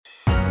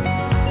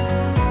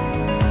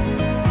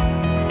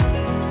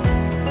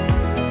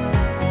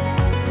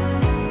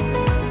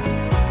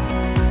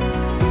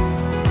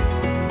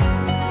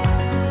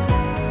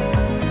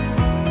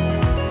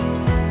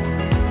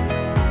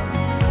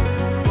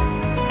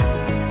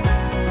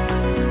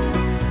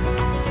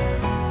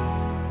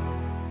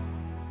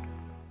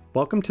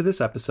Welcome to this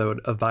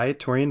episode of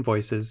Viatorian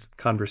Voices,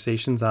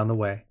 Conversations on the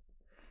Way.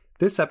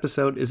 This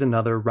episode is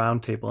another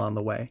Roundtable on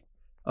the Way,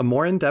 a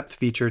more in-depth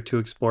feature to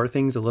explore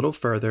things a little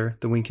further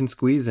than we can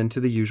squeeze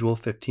into the usual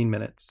 15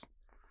 minutes.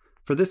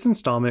 For this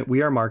installment,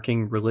 we are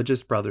marking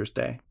Religious Brothers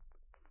Day,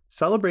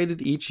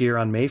 celebrated each year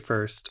on May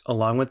 1st,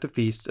 along with the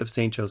feast of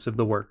St. Joseph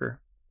the Worker.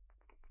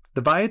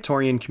 The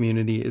Viatorian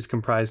community is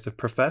comprised of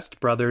professed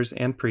brothers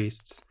and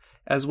priests,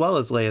 as well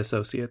as lay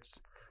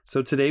associates.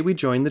 So today we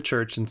join the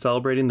church in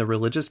celebrating the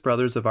religious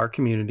brothers of our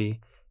community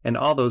and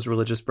all those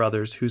religious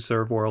brothers who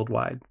serve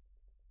worldwide.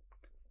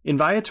 In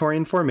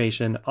Viatorian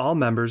formation, all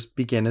members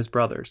begin as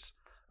brothers,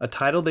 a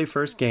title they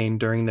first gained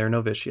during their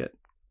novitiate.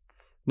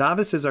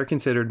 Novices are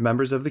considered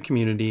members of the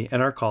community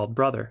and are called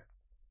brother.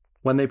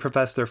 When they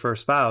profess their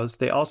first vows,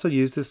 they also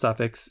use the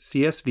suffix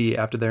CSV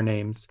after their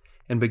names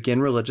and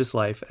begin religious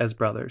life as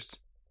brothers.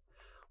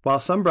 While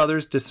some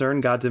brothers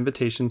discern God's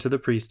invitation to the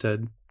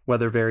priesthood,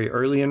 whether very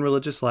early in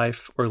religious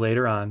life or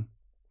later on,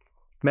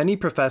 many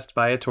professed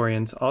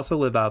Viatorians also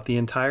live out the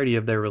entirety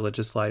of their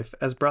religious life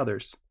as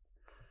brothers.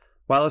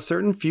 While a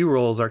certain few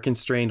roles are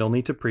constrained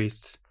only to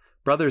priests,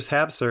 brothers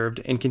have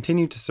served and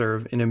continue to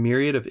serve in a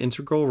myriad of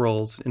integral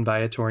roles in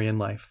Viatorian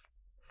life.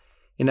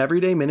 In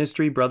everyday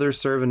ministry, brothers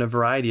serve in a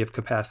variety of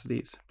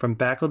capacities, from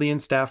faculty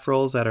and staff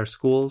roles at our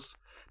schools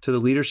to the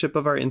leadership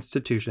of our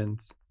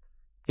institutions.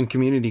 In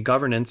community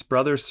governance,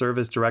 brothers serve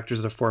as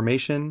directors of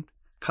formation,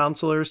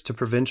 counselors to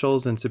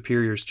provincials and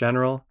superiors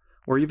general,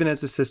 or even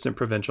as assistant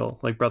provincial,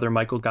 like Brother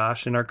Michael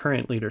Gosh in our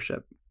current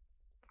leadership.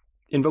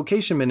 In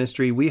vocation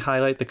ministry, we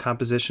highlight the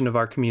composition of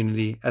our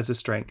community as a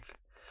strength,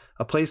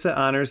 a place that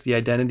honors the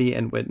identity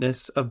and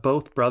witness of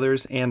both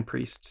brothers and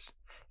priests,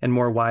 and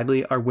more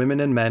widely, our women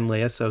and men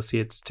lay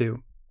associates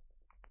too.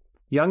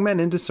 Young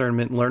men in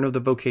discernment learn of the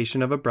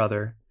vocation of a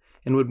brother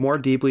and would more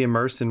deeply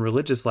immerse in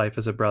religious life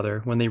as a brother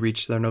when they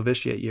reach their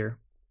novitiate year.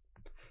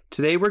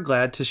 Today, we're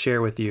glad to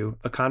share with you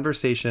a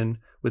conversation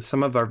with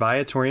some of our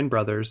Viatorian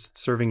brothers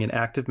serving in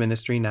active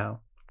ministry now.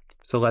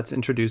 So let's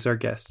introduce our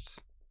guests.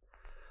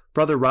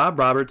 Brother Rob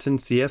Robertson,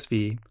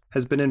 CSV,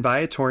 has been in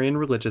Viatorian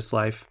religious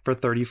life for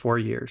 34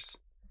 years.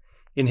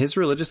 In his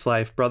religious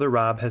life, Brother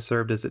Rob has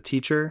served as a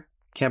teacher,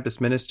 campus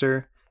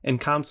minister,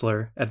 and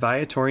counselor at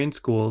Viatorian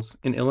schools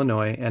in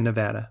Illinois and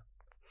Nevada.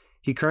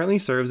 He currently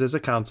serves as a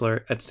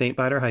counselor at St.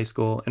 Viator High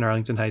School in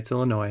Arlington Heights,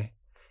 Illinois,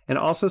 and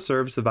also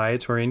serves the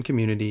Viatorian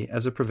community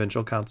as a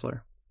provincial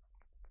counselor.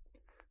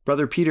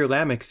 Brother Peter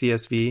Lamech,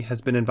 CSV, has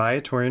been in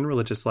Viatorian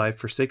religious life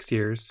for 6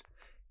 years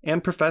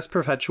and professed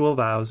perpetual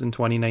vows in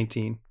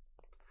 2019.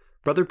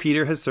 Brother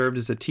Peter has served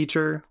as a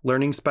teacher,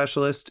 learning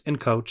specialist, and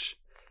coach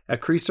at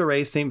Cristo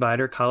Rey St.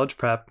 Viator College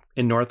Prep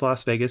in North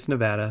Las Vegas,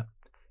 Nevada,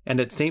 and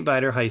at St.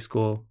 Viator High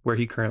School, where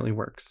he currently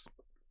works.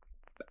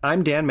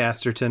 I'm Dan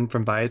Masterton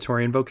from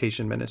Viatorian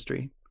Vocation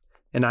Ministry,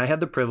 and I had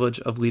the privilege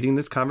of leading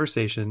this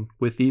conversation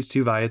with these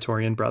two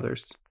Viatorian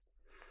brothers.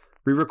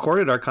 We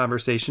recorded our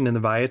conversation in the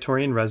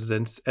Viatorian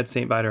residence at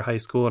St. Viator High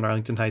School in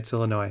Arlington Heights,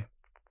 Illinois.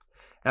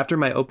 After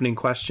my opening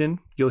question,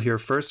 you'll hear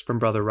first from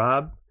Brother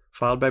Rob,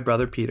 followed by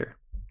Brother Peter.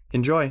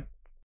 Enjoy!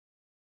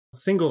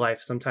 Single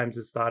life sometimes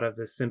is thought of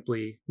as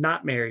simply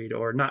not married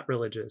or not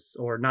religious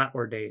or not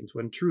ordained,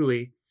 when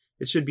truly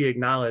it should be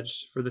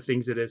acknowledged for the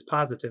things it is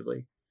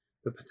positively: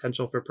 the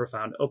potential for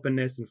profound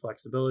openness and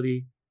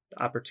flexibility,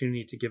 the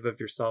opportunity to give of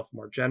yourself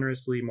more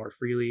generously, more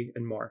freely,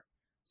 and more.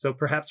 So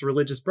perhaps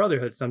religious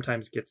brotherhood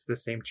sometimes gets the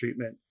same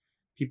treatment.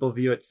 People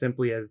view it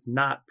simply as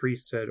not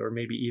priesthood, or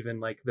maybe even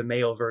like the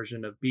male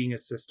version of being a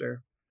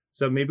sister.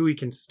 So maybe we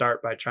can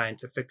start by trying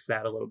to fix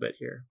that a little bit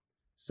here.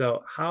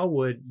 So how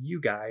would you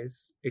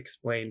guys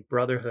explain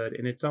brotherhood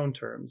in its own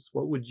terms?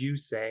 What would you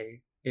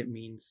say it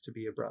means to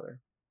be a brother?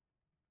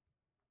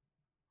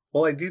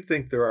 Well, I do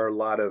think there are a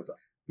lot of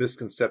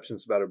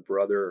misconceptions about a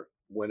brother.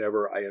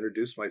 Whenever I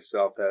introduce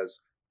myself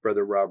as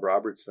Brother Rob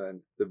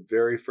Robertson, the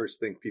very first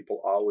thing people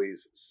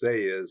always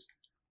say is,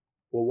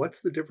 well,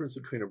 what's the difference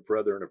between a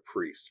brother and a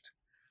priest?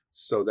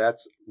 So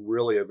that's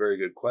really a very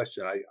good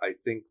question. I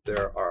think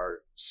there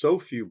are so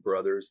few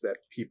brothers that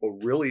people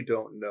really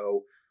don't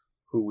know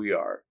who we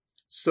are.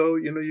 So,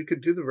 you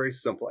could do the very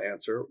simple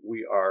answer.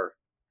 We are,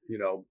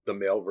 the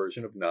male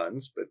version of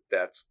nuns, but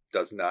that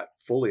does not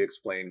fully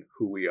explain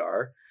who we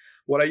are.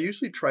 What I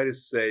usually try to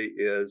say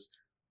is,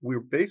 we're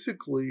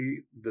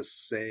basically the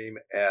same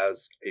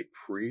as a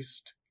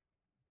priest,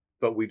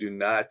 but we do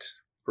not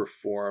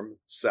perform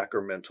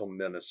sacramental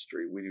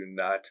ministry. We do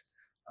not,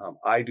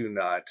 I do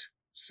not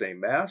say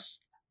Mass.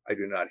 I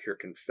do not hear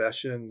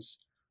confessions.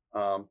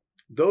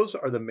 Those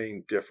are the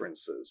main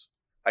differences.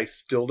 I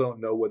still don't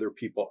know whether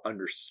people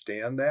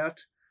understand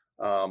that.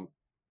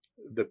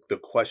 The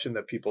question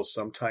that people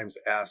sometimes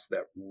ask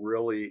that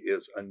really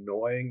is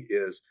annoying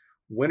is,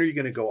 when are you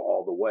going to go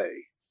all the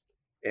way?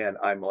 And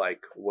I'm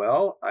like,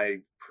 well,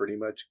 I've pretty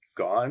much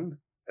gone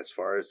as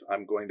far as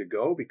I'm going to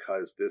go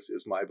because this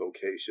is my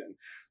vocation.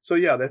 So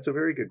yeah, that's a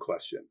very good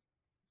question.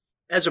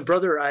 As a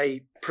brother,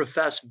 I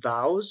profess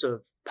vows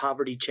of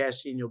poverty,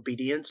 chastity, and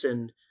obedience.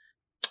 And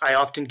I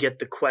often get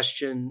the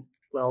question,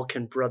 well,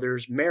 can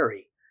brothers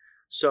marry?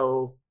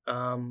 So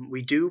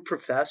We do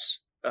profess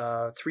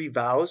 3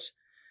 vows,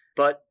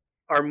 but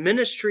our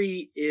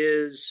ministry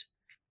is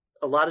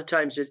a lot of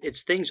times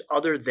it's things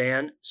other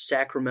than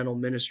sacramental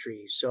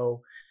ministry.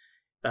 So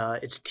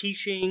it's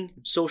teaching,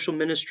 social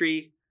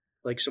ministry,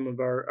 like some of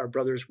our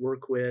brothers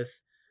work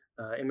with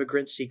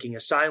immigrants seeking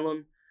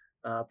asylum.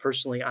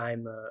 Personally,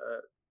 I'm a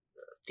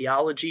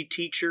theology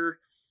teacher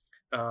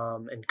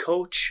and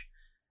coach.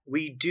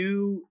 We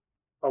do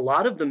a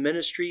lot of the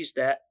ministries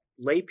that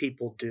lay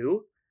people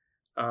do.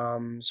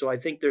 So I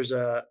think there's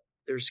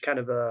kind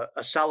of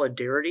a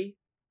solidarity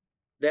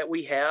that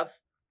we have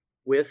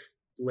with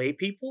lay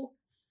people,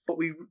 but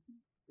we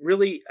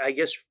really, I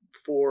guess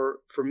for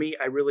me,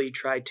 I really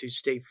try to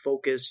stay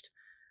focused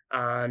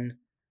on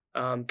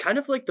kind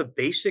of like the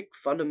basic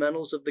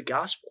fundamentals of the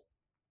gospel,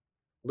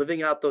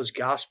 living out those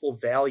gospel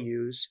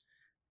values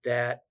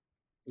that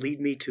lead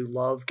me to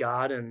love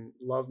God and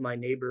love my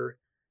neighbor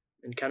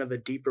in kind of a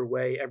deeper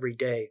way every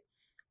day.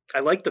 I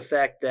like the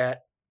fact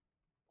that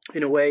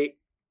in a way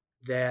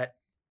that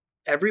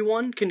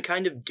everyone can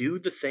kind of do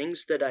the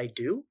things that I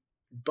do,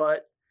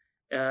 but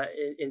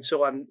and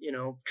so I'm,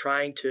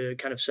 trying to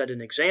kind of set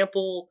an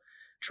example,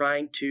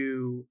 trying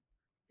to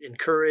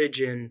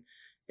encourage and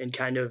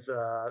kind of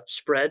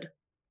spread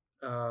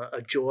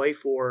a joy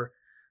for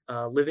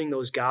living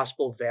those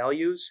gospel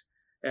values.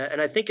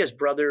 And I think as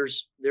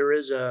brothers, there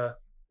is a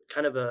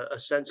kind of a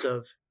sense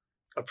of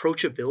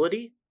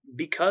approachability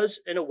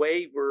because in a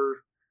way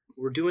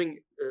we're doing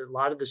a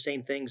lot of the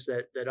same things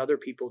that other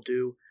people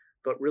do,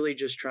 but really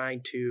just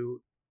trying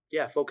to,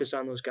 focus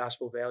on those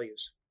gospel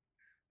values.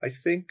 I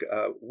think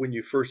when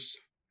you first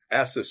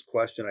asked this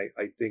question,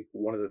 I think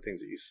one of the things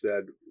that you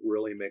said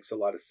really makes a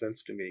lot of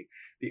sense to me.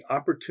 The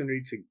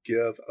opportunity to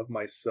give of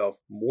myself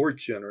more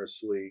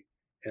generously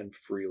and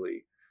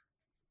freely.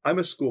 I'm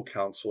a school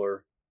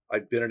counselor.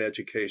 I've been in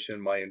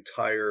education my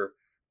entire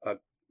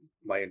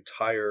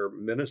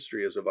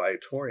ministry as a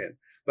Viatorian,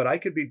 but I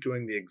could be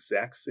doing the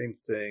exact same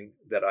thing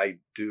that I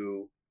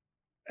do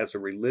as a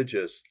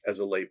religious, as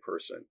a lay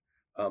person.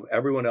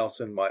 Everyone else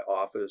in my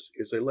office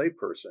is a lay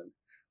person.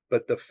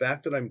 But the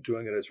fact that I'm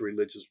doing it as a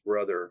religious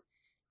brother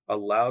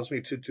allows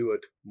me to do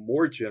it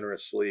more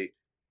generously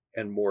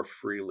and more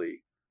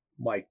freely.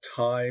 My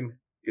time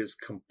is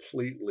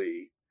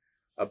completely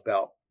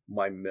about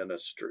my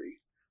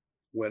ministry.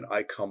 When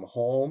I come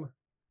home,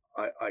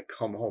 I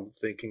come home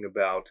thinking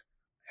about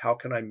how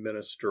can I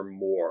minister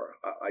more?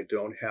 I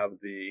don't have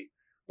the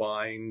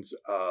binds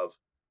of,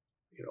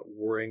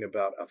 worrying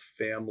about a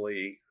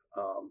family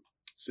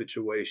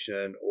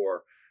situation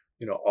or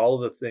all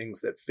of the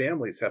things that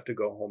families have to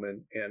go home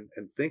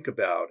and think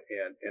about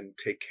and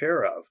take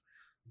care of.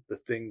 The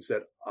things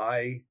that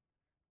I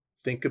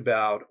think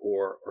about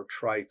or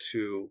try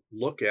to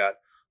look at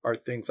are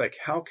things like,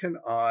 how can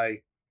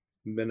I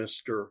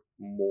minister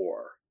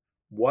more?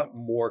 What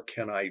more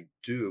can I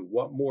do?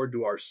 What more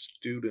do our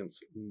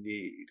students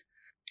need?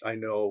 I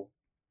know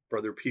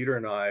Brother Peter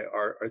and I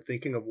are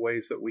thinking of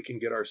ways that we can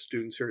get our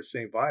students here at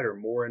St. Viator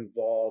more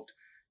involved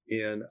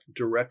in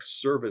direct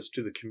service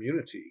to the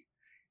community.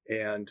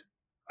 And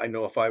I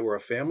know if I were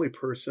a family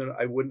person,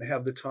 I wouldn't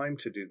have the time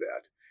to do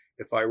that.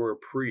 If I were a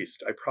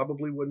priest, I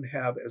probably wouldn't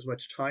have as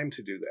much time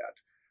to do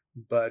that.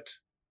 But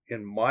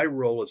in my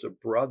role as a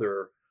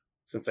brother,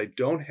 since I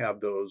don't have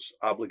those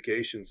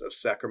obligations of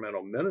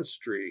sacramental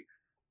ministry,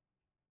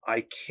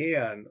 I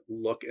can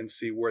look and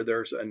see where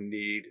there's a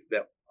need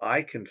that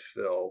I can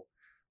fill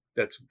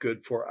that's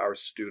good for our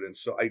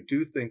students. So I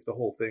do think the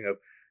whole thing of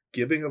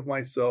giving of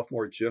myself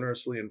more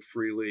generously and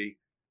freely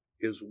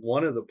is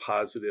one of the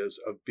positives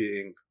of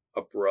being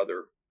a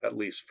brother, at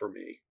least for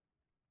me.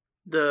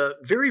 The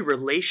very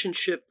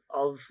relationship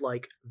of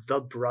like the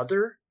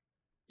brother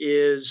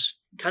is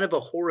kind of a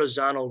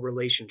horizontal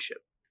relationship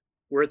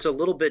where it's a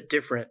little bit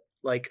different,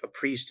 like a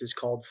priest is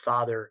called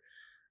father.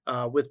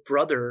 With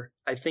brother,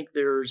 I think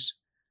there's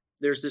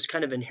this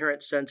kind of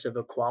inherent sense of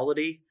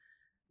equality.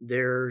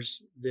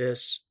 There's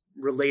this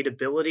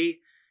relatability,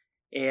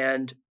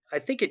 and I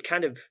think it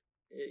kind of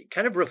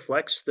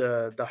reflects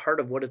the heart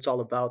of what it's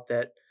all about.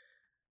 That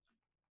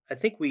I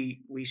think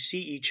we see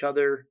each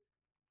other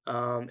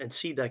and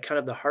see that kind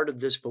of the heart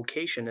of this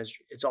vocation is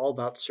it's all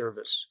about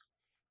service.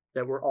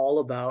 That we're all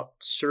about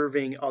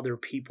serving other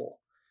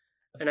people,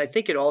 and I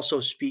think it also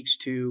speaks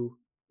to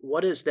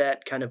what is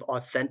that kind of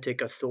authentic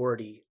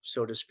authority,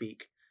 so to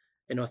speak,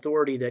 an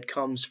authority that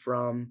comes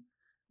from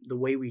the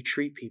way we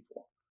treat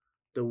people,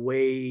 the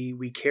way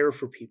we care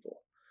for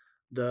people,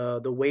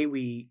 the way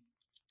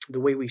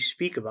we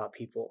speak about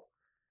people,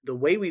 the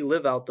way we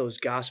live out those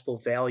gospel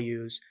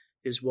values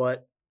is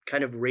what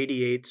kind of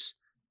radiates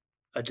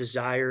a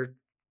desire,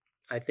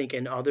 I think,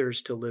 in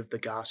others to live the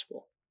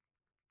gospel.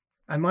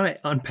 I want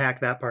to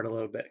unpack that part a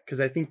little bit because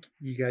I think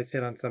you guys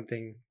hit on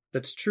something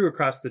that's true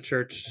across the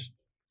church.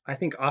 I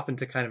think often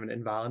to kind of an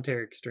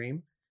involuntary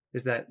extreme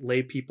is that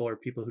lay people or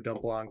people who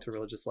don't belong to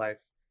religious life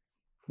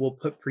will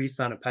put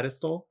priests on a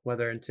pedestal,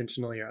 whether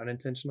intentionally or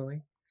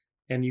unintentionally.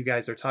 And you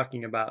guys are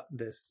talking about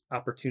this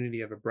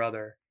opportunity of a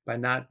brother by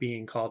not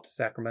being called to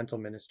sacramental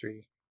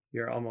ministry.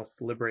 you're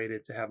almost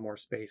liberated to have more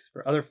space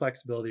for other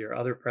flexibility or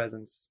other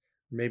presence,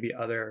 maybe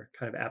other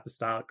kind of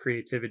apostolic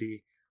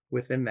creativity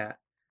within that.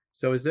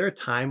 So is there a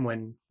time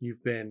when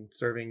you've been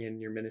serving in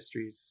your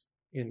ministries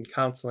in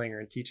counseling or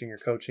in teaching or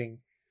coaching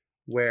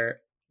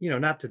where,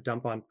 not to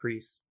dump on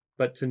priests,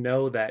 but to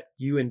know that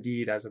you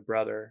indeed as a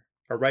brother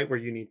are right where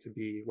you need to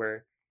be,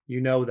 where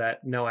that,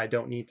 no, I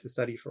don't need to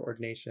study for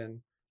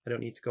ordination. I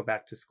don't need to go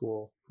back to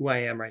school. Who I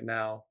am right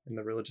now and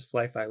the religious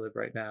life I live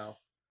right now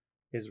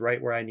is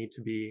right where I need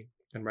to be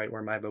and right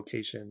where my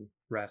vocation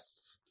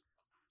rests.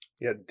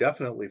 Yeah,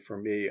 definitely for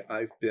me.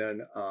 I've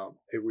been a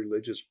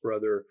religious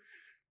brother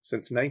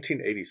since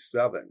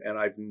 1987, and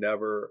I've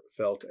never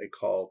felt a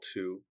call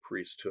to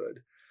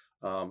priesthood.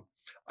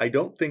 I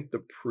don't think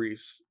the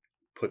priests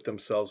put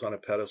themselves on a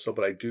pedestal,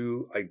 but I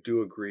do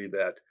agree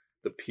that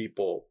the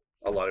people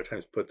a lot of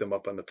times put them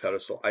up on the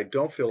pedestal. I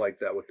don't feel like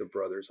that with the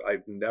brothers.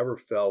 I've never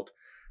felt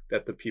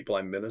that the people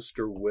I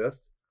minister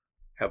with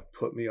have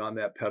put me on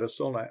that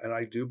pedestal. And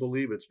I do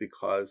believe it's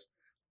because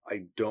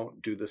I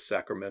don't do the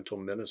sacramental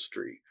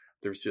ministry.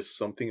 There's just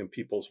something in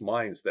people's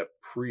minds that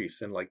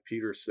priest, and like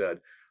Peter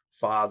said,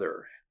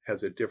 father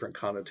has a different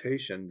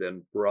connotation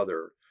than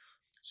brother.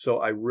 So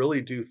I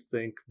really do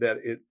think that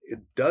it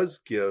does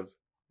give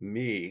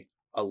me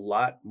a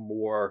lot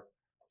more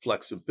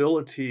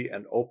flexibility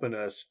and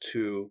openness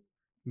to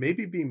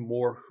maybe be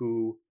more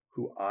who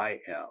I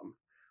am,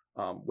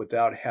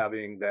 without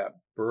having that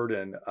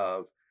burden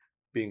of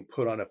being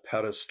put on a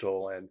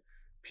pedestal and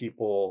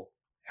people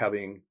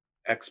having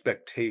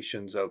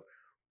expectations of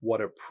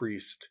what a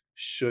priest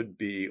should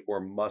be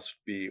or must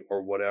be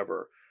or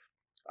whatever.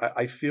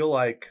 I feel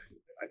like,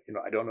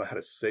 I don't know how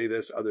to say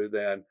this other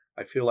than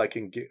I feel like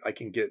I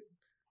can get,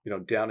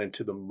 down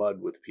into the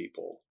mud with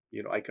people.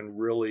 I can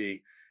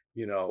really,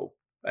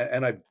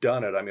 and I've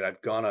done it. I mean,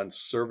 I've gone on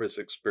service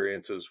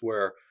experiences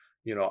where,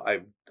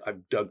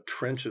 I've dug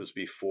trenches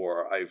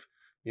before. I've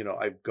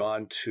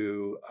gone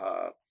to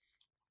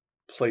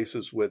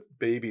places with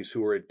babies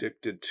who are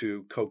addicted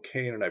to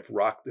cocaine, and I've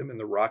rocked them in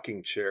the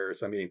rocking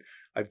chairs. I mean,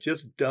 I've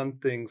just done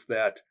things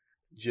that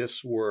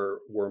just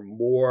were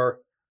more,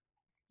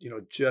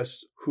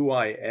 just who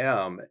I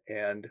am.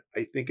 And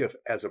I think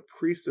as a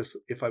priestess,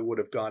 if I would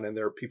have gone in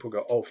there, people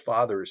go, "Oh,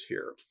 Father's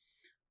here."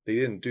 They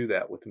didn't do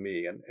that with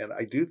me. And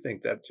I do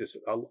think that just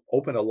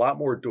opened a lot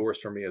more doors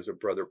for me as a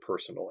brother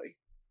personally.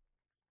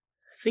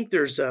 I think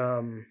there's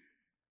a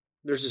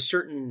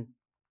certain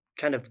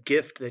kind of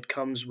gift that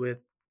comes with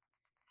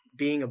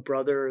being a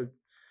brother.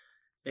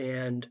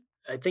 And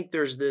I think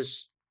there's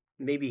this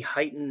maybe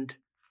heightened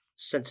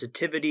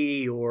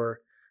sensitivity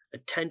or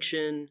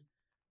attention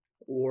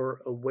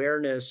or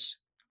awareness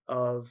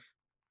of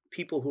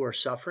people who are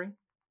suffering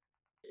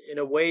in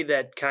a way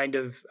that kind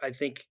of, I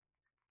think,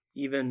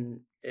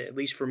 even at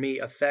least for me,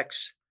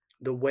 affects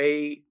the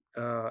way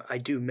I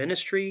do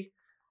ministry,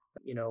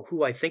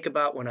 who I think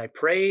about when I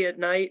pray at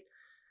night.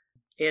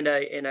 And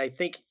I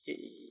think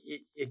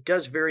it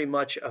does very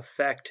much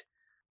affect,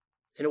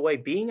 in a way,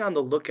 being on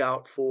the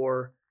lookout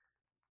for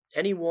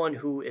anyone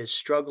who is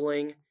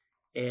struggling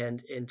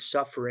and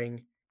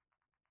suffering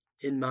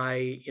in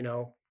my,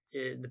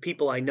 the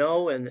people I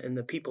know and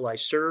the people I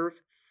serve.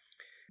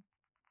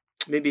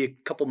 Maybe a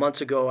couple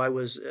months ago, I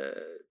was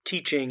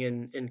teaching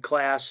in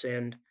class,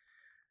 and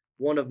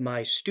one of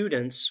my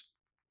students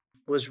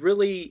was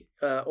really,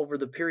 over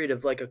the period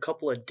of like a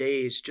couple of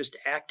days, just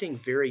acting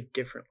very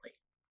differently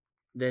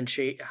than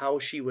how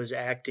she was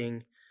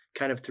acting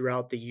kind of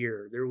throughout the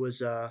year. There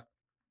was a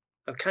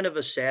kind of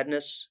a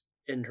sadness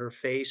in her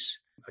face,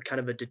 a kind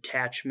of a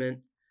detachment,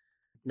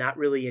 not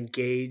really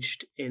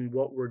engaged in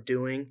what we're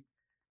doing.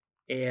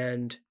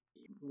 And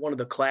one of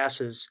the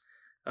classes,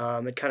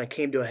 it kind of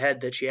came to a head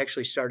that she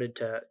actually started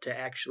to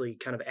actually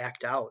kind of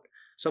act out,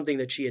 something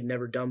that she had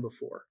never done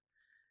before.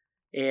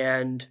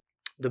 And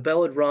the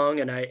bell had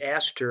rung, and I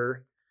asked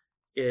her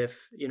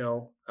if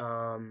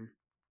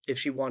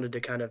she wanted to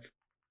kind of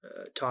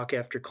talk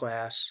after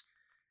class.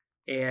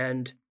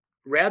 And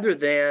rather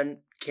than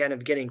kind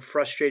of getting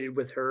frustrated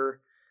with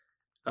her,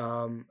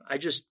 I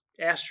just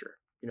asked her,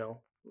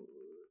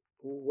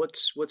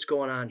 what's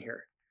going on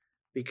here?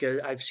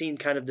 Because I've seen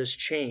kind of this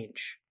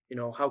change.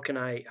 How can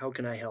I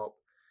help?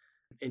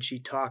 And she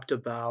talked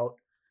about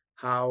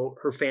how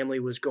her family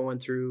was going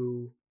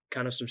through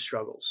kind of some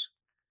struggles.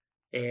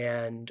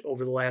 And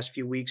over the last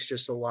few weeks,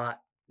 just a lot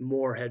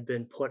more had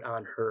been put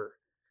on her.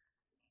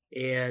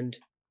 And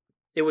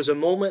it was a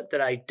moment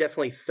that I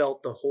definitely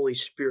felt the Holy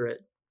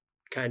Spirit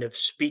kind of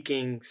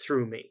speaking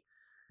through me,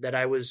 that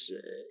I was,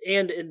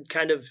 and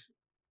kind of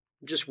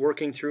just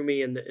working through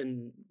me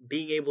and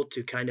being able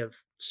to kind of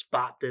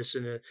spot this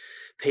and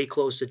pay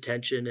close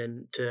attention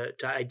and to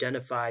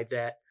identify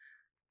that,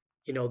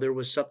 there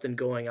was something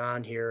going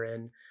on here.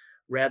 And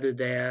rather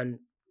than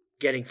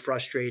getting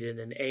frustrated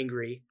and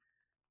angry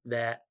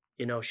that,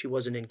 she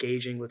wasn't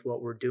engaging with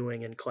what we're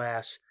doing in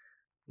class,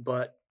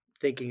 but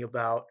thinking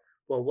about,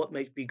 well, what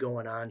might be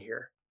going on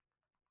here,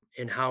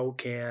 and how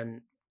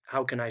can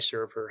I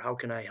serve her? How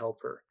can I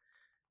help her?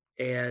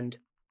 And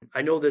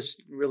I know this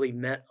really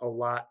meant a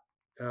lot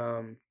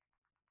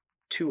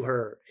to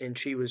her, and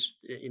she was,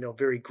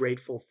 very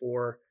grateful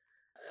for.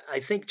 I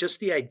think just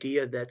the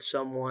idea that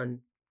someone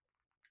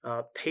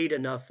paid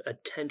enough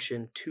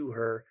attention to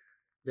her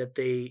that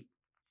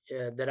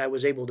that I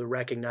was able to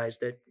recognize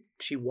that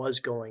she was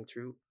going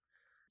through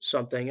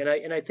something,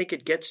 and I think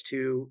it gets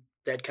to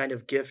that kind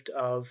of gift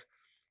of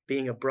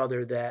being a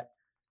brother, that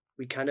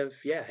we kind of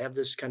have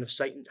this kind of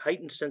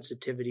heightened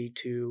sensitivity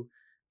to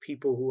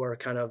people who are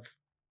kind of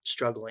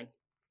struggling.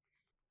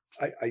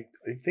 I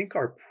think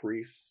our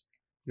priests,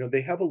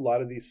 they have a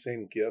lot of these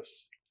same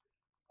gifts.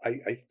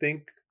 I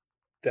think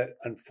that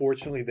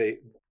unfortunately they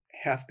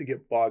have to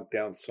get bogged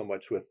down so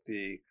much with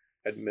the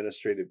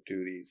administrative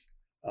duties.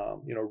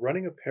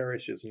 Running a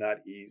parish is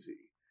not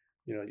easy.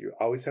 You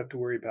always have to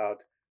worry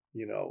about,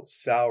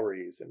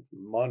 salaries and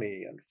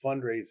money and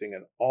fundraising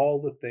and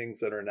all the things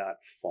that are not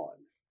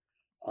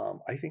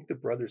fun. I think the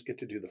brothers get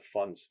to do the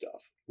fun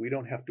stuff. We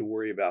don't have to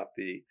worry about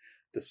the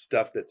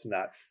stuff that's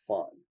not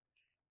fun.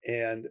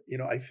 And,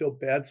 I feel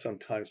bad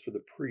sometimes for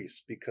the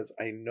priests because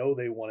I know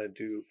they want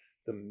to do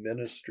the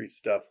ministry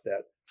stuff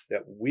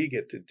that we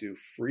get to do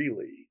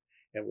freely.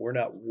 And we're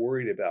not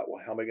worried about,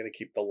 well, how am I going to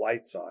keep the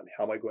lights on?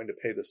 How am I going to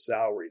pay the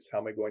salaries? How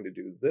am I going to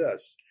do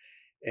this?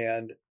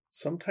 And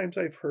sometimes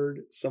I've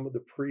heard some of the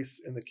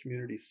priests in the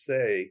community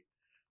say,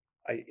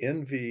 I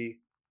envy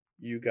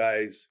you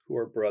guys who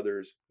are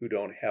brothers who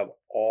don't have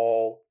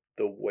all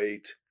the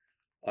weight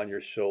on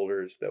your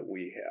shoulders that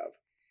we have.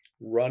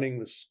 Running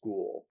the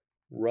school,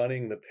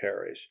 running the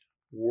parish,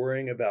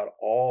 worrying about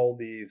all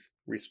these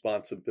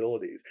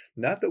responsibilities.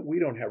 Not that we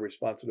don't have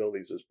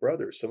responsibilities as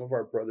brothers. Some of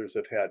our brothers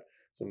have had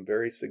some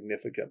very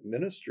significant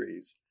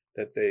ministries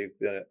that they've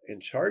been in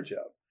charge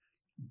of.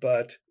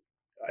 But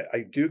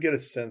I do get a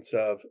sense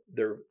of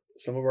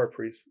some of our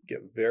priests get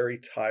very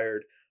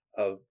tired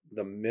of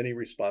the many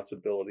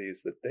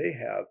responsibilities that they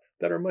have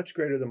that are much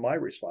greater than my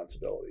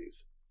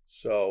responsibilities.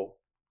 So,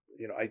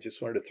 I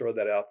just wanted to throw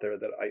that out there,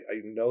 that I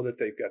know that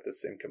they've got the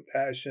same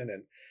compassion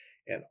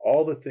and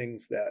all the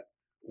things that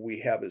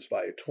we have as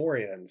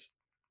Viatorians,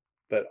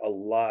 but a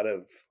lot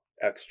of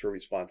extra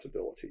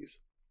responsibilities.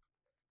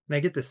 And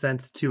I get the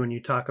sense too, when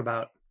you talk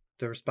about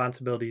the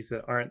responsibilities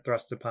that aren't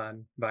thrust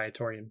upon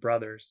Viatorian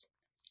brothers,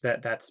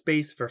 that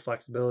space for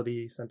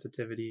flexibility,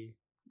 sensitivity,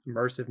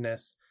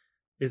 immersiveness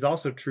is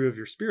also true of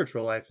your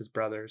spiritual life as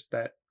brothers,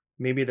 that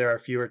maybe there are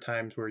fewer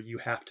times where you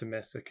have to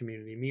miss a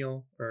community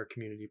meal or a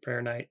community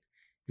prayer night.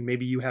 And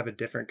maybe you have a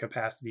different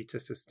capacity to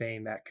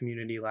sustain that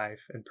community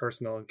life and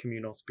personal and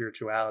communal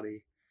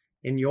spirituality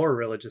in your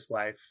religious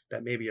life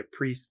that maybe a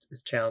priest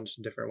is challenged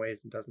in different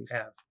ways and doesn't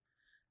have.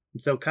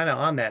 And so kind of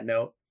on that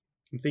note,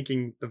 I'm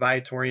thinking the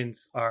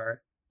Viatorians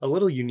are a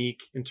little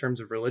unique in terms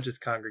of religious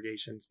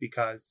congregations,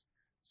 because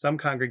some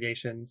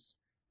congregations,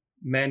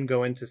 men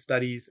go into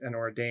studies and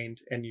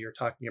ordained, and you're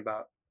talking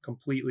about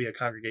completely a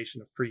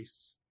congregation of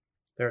priests.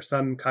 There are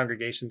some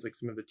congregations, like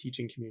some of the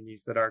teaching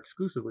communities, that are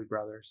exclusively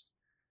brothers.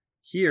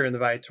 Here in the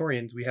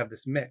Viatorians, we have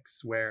this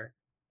mix where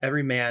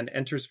every man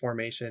enters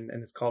formation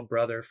and is called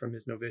brother from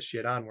his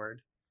novitiate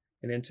onward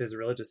and into his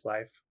religious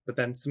life. But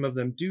then some of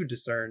them do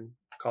discern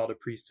call to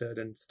priesthood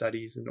and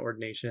studies and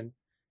ordination,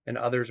 and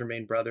others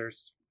remain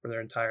brothers for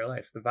their entire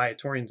life. The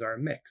Viatorians are a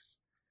mix.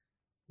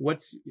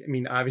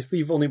 Obviously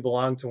you've only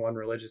belonged to one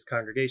religious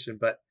congregation,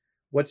 but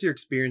what's your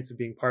experience of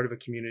being part of a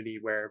community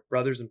where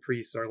brothers and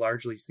priests are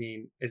largely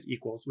seen as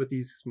equals, with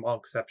these small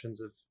exceptions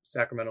of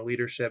sacramental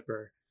leadership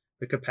or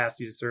the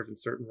capacity to serve in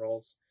certain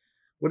roles?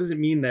 What does it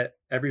mean that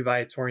every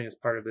Viatorian is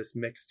part of this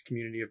mixed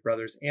community of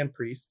brothers and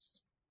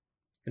priests,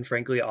 and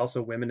frankly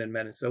also women and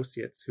men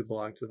associates who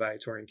belong to the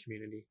Viatorian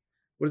community?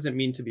 What does it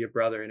mean to be a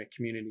brother in a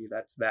community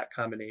that's that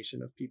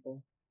combination of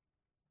people?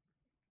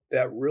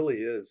 That really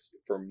is,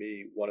 for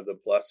me, one of the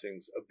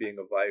blessings of being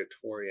a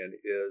Viatorian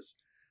is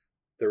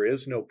there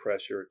is no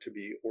pressure to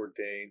be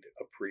ordained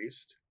a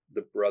priest.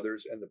 The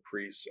brothers and the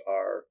priests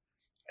are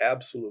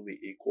absolutely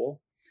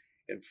equal.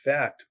 In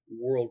fact,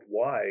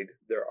 worldwide,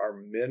 there are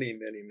many,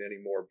 many, many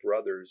more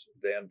brothers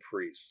than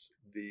priests.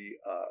 The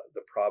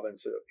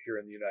province here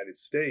in the United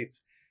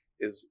States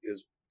is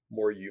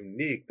more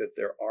unique, that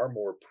there are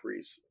more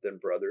priests than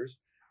brothers.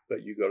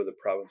 But you go to the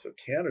province of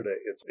Canada,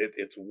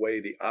 it's way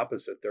the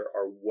opposite. There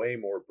are way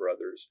more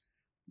brothers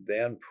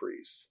than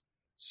priests.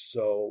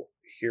 So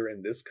here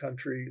in this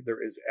country,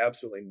 there is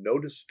absolutely no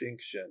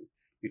distinction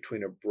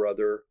between a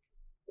brother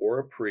or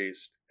a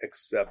priest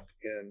except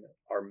in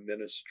our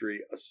ministry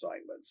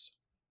assignments.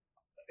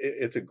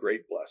 It's a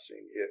great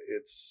blessing.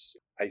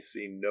 I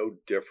see no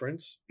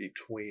difference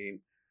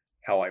between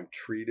how I'm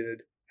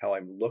treated, how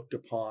I'm looked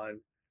upon,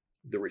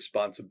 the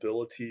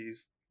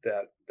responsibilities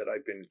that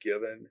I've been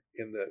given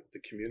in the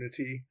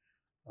community.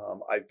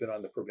 I've been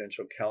on the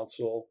provincial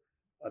council.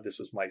 This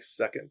is my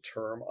second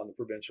term on the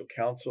provincial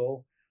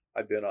council.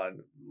 I've been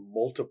on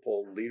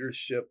multiple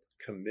leadership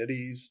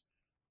committees.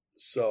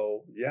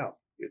 So yeah,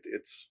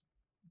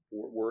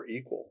 we're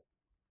equal.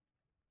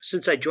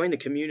 Since I joined the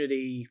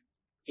community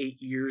 8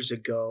 years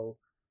ago,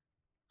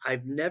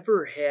 I've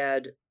never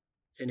had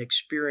an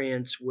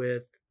experience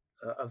with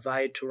a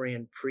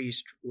Viatorian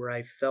priest where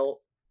I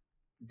felt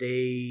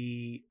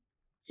they,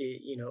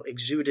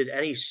 exuded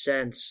any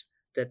sense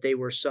that they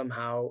were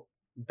somehow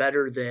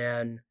better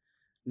than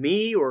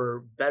me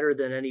or better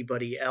than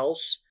anybody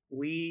else.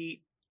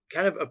 We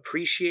kind of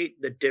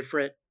appreciate the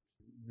different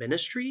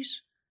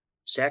ministries,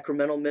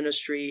 sacramental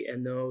ministry,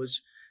 and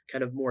those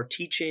kind of more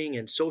teaching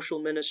and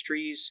social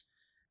ministries.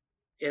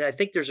 And I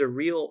think there's a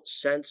real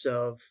sense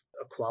of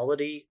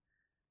equality,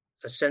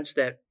 a sense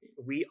that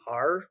we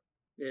are,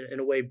 in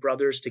a way,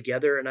 brothers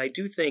together. And I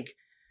do think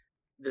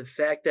the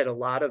fact that a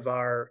lot of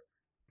our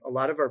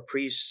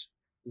priests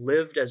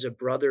lived as a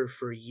brother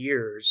for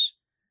years,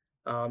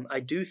 I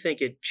do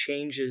think it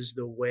changes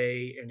the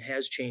way, and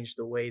has changed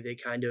the way, they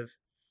kind of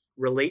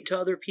relate to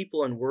other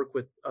people and work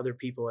with other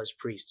people as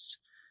priests.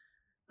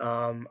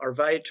 Our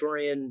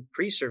Viatorian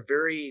priests are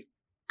very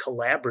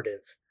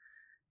collaborative.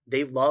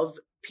 They love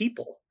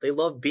people. They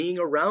love being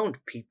around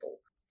people.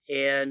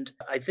 And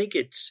I think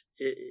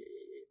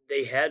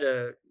they had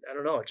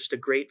just a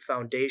great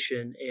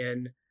foundation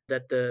in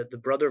that the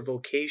brother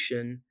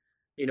vocation,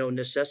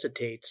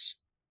 necessitates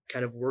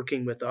kind of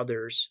working with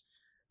others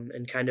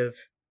and kind of,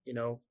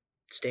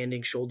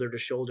 standing shoulder to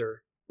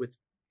shoulder with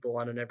people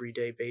on an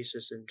everyday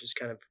basis and just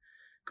kind of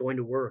going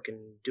to work and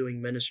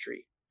doing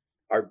ministry.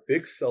 Our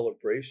big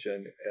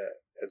celebration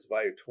as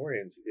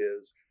Viatorians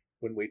is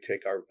when we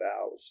take our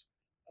vows.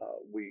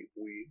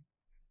 We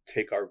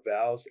take our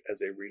vows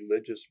as a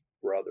religious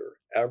brother.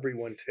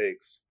 Everyone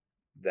takes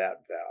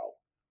that vow.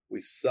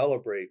 We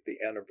celebrate the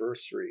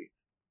anniversary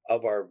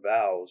of our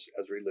vows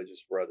as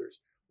religious brothers.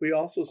 We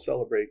also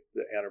celebrate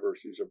the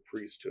anniversaries of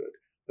priesthood,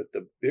 but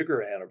the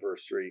bigger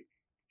anniversary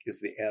is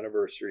the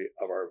anniversary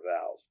of our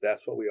vows.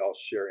 That's what we all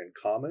share in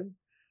common.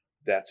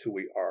 That's who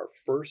we are.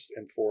 First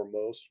and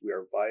foremost, we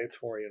are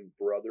Viatorian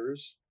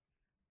brothers,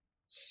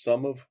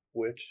 some of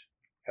which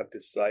have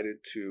decided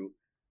to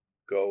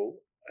go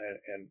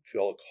and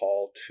feel a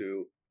call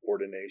to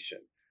ordination.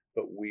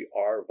 But we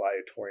are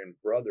Viatorian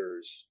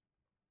brothers,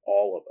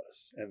 all of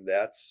us. And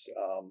that's,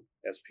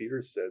 as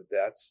Peter said,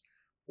 that's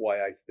why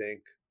I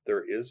think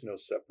there is no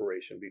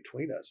separation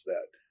between us,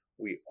 that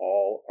we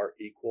all are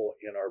equal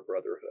in our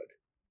brotherhood.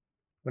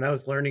 When I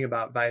was learning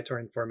about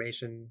Viatorian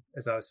formation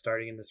as I was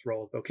starting in this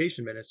role of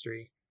vocation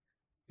ministry,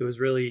 it was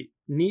really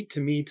neat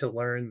to me to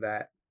learn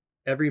that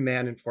every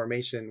man in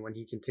formation, when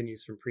he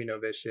continues from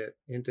pre-novitiate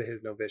into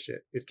his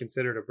novitiate, is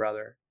considered a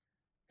brother.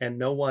 And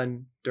no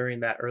one during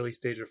that early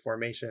stage of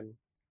formation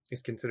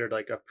is considered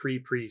like a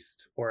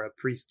pre-priest or a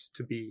priest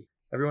to be.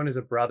 Everyone is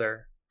a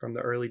brother from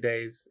the early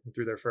days and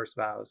through their first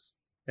vows.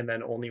 And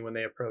then only when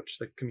they approach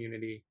the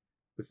community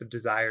with the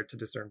desire to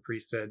discern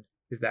priesthood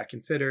is that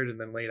considered and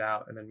then laid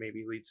out and then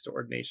maybe leads to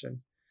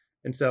ordination.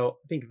 And so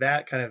I think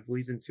that kind of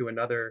leads into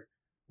another,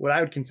 what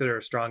I would consider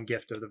a strong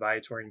gift of the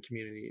Viatorian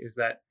community, is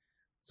that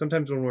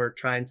sometimes when we're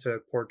trying to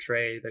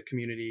portray the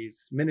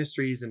community's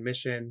ministries and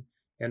mission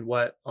and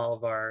what all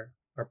of our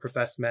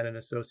professed men and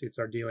associates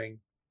are doing,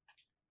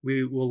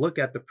 we will look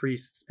at the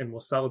priests and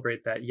we'll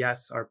celebrate that,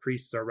 yes, our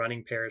priests are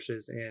running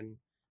parishes in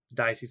the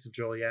Diocese of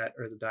Joliet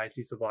or the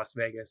Diocese of Las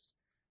Vegas,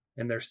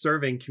 and they're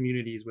serving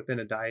communities within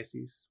a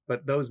diocese.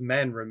 But those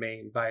men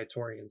remain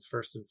Viatorians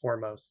first and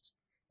foremost,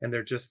 and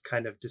they're just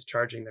kind of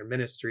discharging their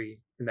ministry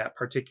in that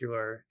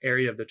particular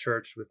area of the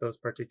church with those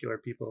particular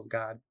people of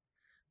God.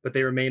 But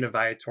they remain a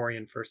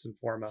Viatorian first and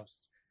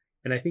foremost.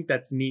 And I think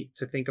that's neat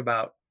to think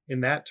about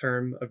in that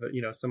term of,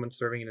 someone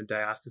serving in a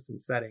diocesan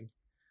setting,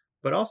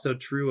 but also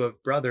true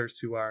of brothers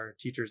who are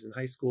teachers in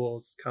high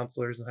schools,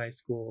 counselors in high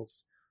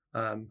schools,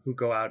 who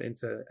go out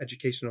into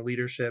educational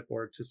leadership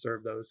or to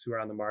serve those who are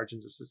on the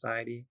margins of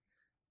society.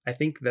 I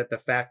think that the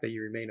fact that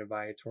you remain a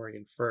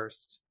Viatorian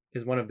first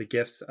is one of the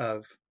gifts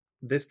of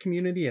this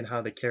community and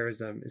how the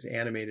charism is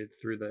animated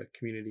through the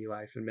community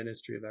life and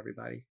ministry of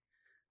everybody.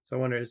 So I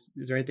wonder, is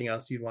there anything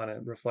else you'd want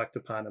to reflect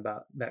upon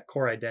about that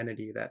core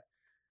identity that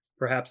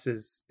perhaps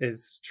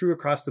is true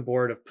across the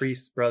board of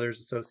priests,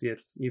 brothers,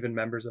 associates, even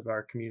members of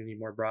our community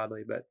more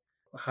broadly, but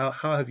how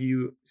have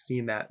you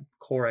seen that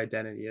core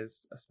identity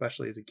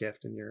especially as a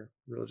gift in your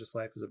religious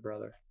life as a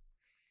brother?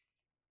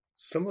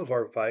 Some of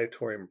our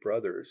Viatorian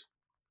brothers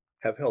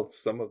have held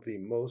some of the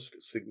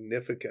most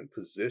significant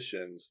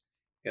positions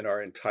in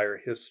our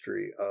entire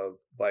history of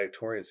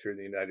Viatorians here in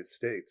the United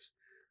States.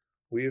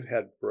 We have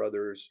had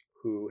brothers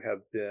who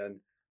have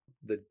been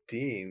the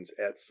deans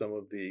at some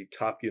of the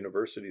top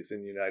universities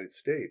in the United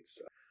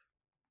States.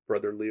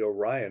 Brother Leo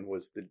Ryan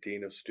was the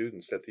Dean of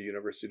Students at the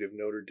University of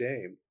Notre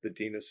Dame, the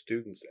Dean of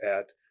Students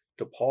at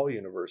DePaul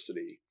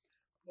University,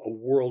 a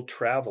world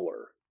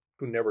traveler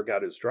who never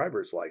got his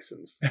driver's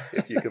license,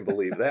 if you can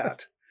believe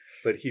that.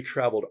 But he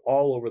traveled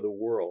all over the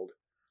world.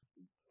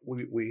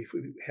 We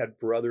had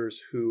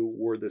brothers who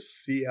were the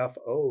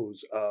CFOs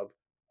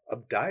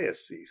of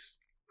dioceses,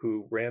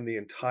 who ran the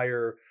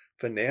entire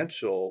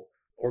financial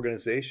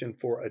organization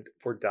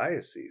for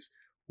dioceses.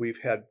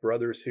 We've had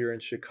brothers here in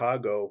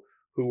Chicago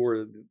who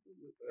were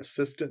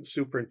assistant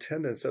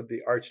superintendents of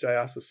the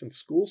Archdiocesan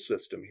school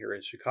system here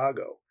in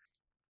Chicago.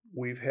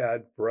 We've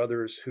had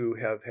brothers who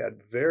have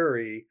had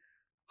very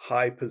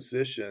high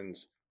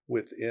positions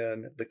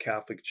within the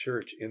Catholic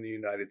Church in the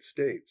United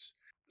States.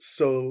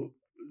 So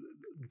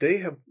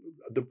the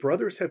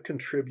brothers have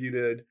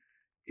contributed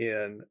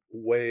in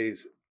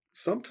ways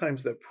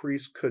sometimes that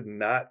priests could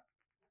not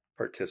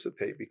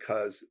participate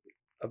because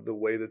of the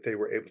way that they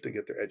were able to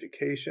get their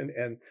education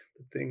and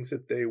the things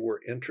that they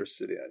were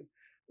interested in,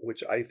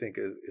 which I think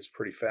is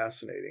pretty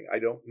fascinating. I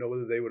don't know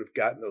whether they would have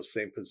gotten those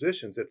same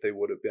positions if they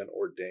would have been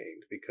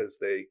ordained, because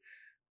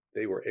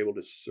they were able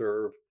to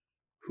serve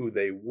who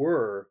they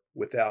were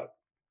without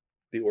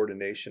the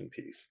ordination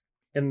piece.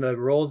 And the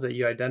roles that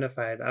you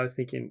identified, I was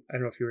thinking, I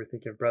don't know if you were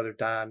thinking of Brother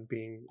Don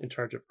being in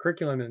charge of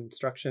curriculum and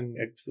instruction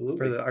Absolutely.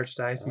 for the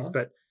Archdiocese,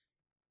 but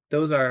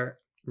those are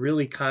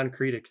really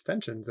concrete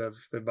extensions of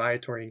the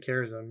Viatorian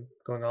charism,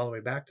 going all the way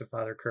back to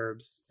Father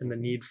Curbs, and the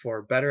need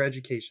for better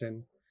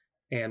education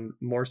and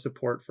more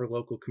support for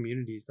local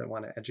communities that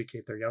want to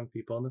educate their young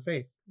people in the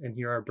faith. And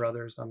here are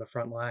brothers on the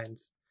front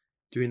lines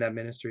doing that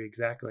ministry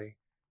exactly,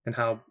 and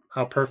how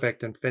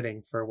perfect and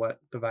fitting for what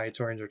the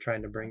Viatorians are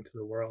trying to bring to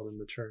the world and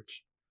the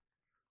church.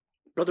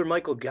 Brother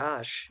Michael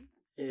Gosch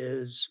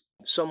is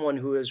someone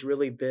who has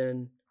really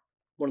been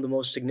one of the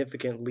most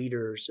significant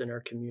leaders in our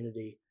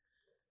community.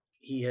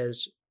 He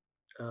has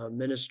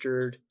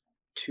ministered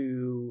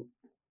to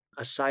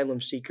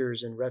asylum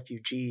seekers and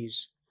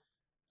refugees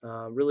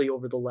really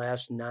over the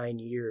last 9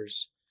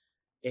 years.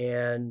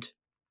 And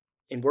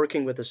in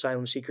working with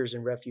asylum seekers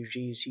and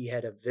refugees, he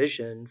had a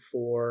vision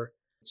for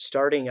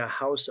starting a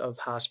house of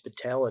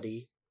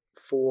hospitality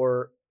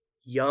for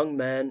young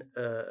men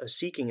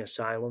seeking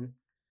asylum,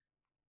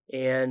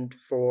 and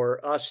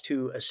for us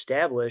to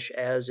establish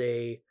as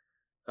a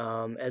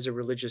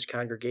religious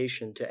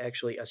congregation to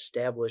actually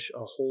establish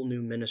a whole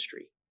new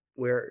ministry,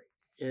 where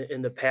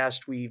in the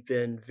past we've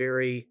been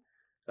very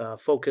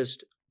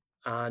focused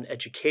on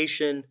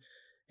education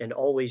and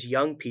always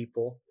young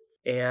people.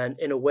 And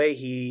in a way,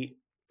 he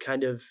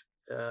kind of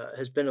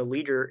has been a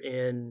leader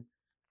in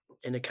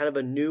a kind of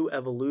a new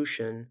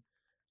evolution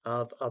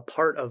of a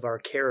part of our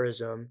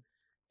charism,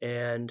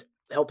 and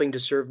helping to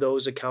serve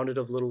those accounted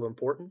of little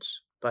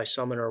importance by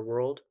some in our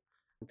world,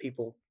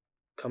 people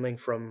coming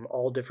from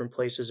all different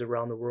places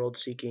around the world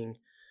seeking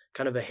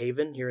kind of a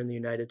haven here in the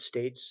United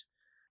States,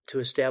 to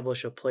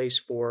establish a place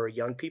for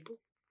young people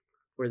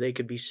where they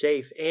could be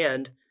safe,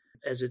 and,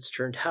 as it's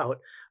turned out,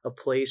 a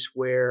place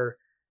where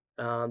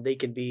they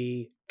can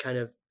be kind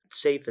of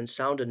safe and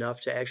sound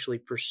enough to actually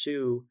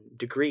pursue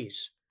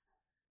degrees,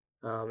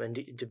 and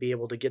to be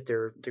able to get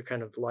their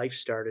kind of life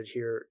started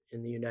here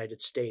in the United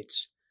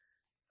States.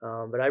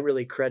 But I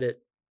really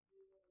credit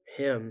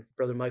him,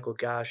 Brother Michael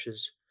Gosch,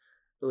 as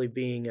really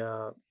being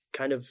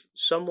kind of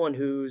someone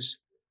who's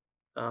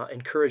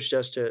encouraged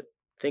us to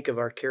think of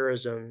our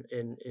charism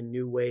in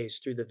new ways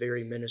through the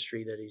very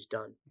ministry that he's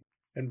done.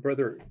 And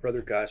Brother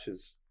Gosch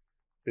has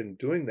been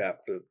doing that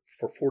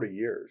for 40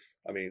 years.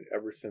 I mean,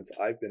 ever since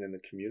I've been in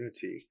the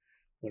community.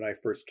 When I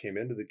first came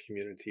into the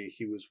community,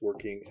 he was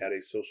working at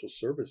a social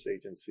service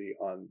agency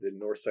on the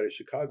north side of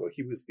Chicago.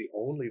 He was the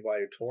only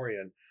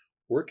Viatorian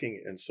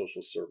working in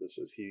social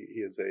services. He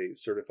is a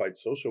certified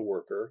social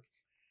worker,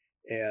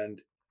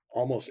 and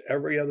almost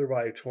every other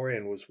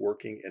Viatorian was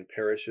working in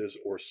parishes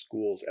or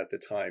schools at the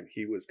time.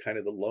 He was kind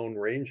of the lone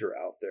ranger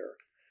out there,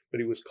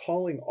 but he was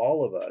calling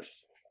all of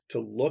us to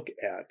look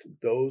at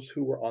those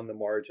who were on the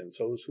margins,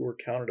 those who were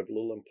counted of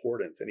little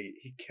importance. And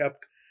he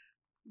kept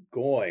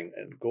going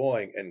and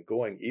going and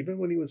going. Even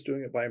when he was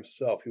doing it by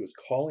himself, he was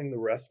calling the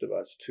rest of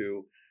us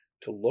to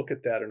look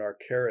at that in our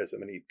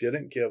charism. And he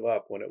didn't give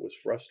up when it was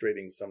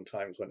frustrating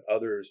sometimes, when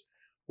others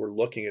were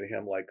looking at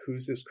him like,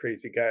 who's this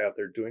crazy guy out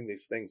there doing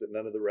these things that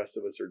none of the rest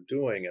of us are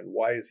doing? And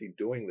why is he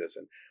doing this?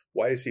 And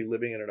why is he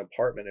living in an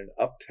apartment in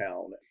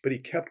Uptown? But he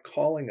kept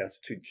calling us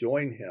to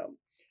join him.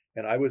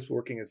 And I was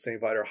working at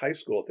St. Viator High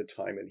School at the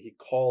time, and he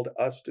called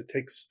us to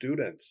take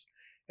students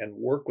and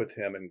work with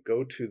him and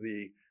go to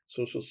the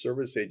social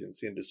service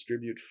agency and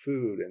distribute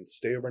food and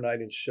stay overnight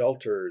in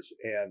shelters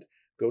and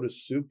go to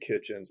soup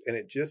kitchens. And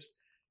it just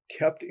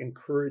kept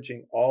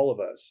encouraging all of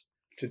us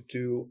to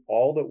do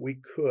all that we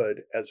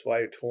could as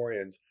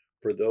Viatorians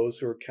for those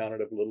who are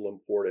counted of little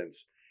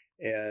importance.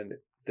 And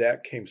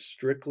that came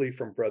strictly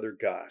from Brother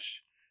Gosch.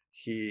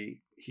 He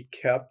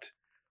kept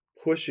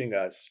pushing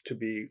us to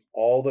be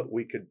all that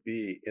we could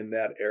be in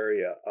that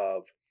area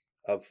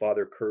of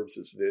Father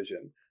Curbs'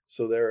 vision.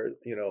 So there,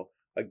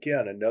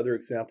 again, another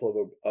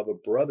example of a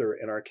brother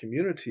in our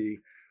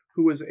community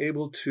who was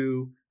able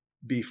to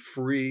be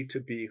free to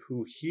be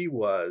who he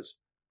was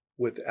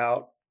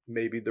without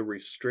maybe the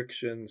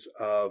restrictions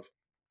of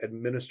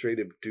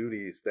administrative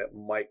duties that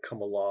might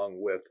come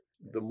along with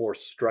the more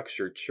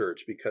structured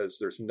church, because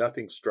there's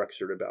nothing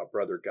structured about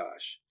Brother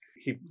Gosch.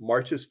 He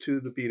marches to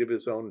the beat of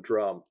his own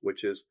drum,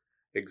 which is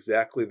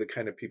exactly the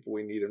kind of people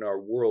we need in our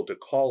world to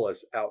call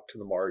us out to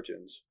the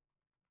margins.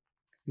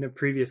 In a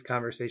previous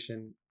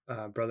conversation,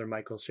 Brother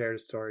Michael shared a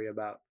story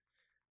about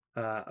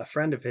a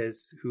friend of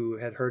his who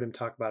had heard him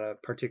talk about a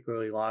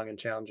particularly long and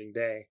challenging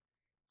day,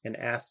 and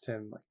asked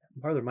him,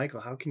 Brother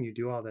Michael, how can you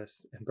do all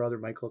this? And Brother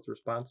Michael's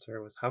response to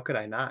her was, how could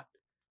I not?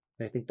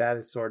 And I think that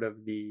is sort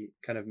of the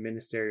kind of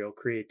ministerial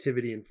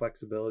creativity and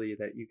flexibility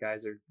that you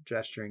guys are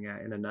gesturing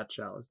at in a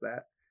nutshell, is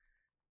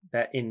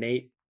that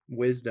innate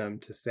wisdom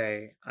to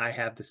say, I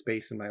have the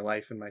space in my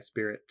life and my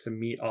spirit to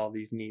meet all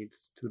these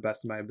needs to the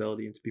best of my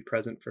ability and to be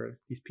present for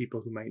these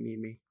people who might need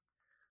me.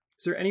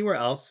 Is there anywhere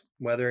else,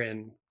 whether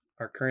in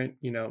our current,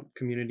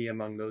 community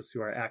among those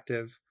who are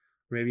active,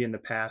 or maybe in the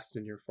past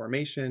in your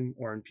formation,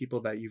 or in people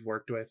that you've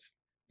worked with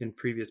in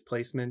previous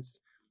placements,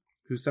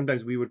 who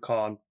sometimes we would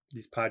call on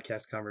these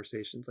podcast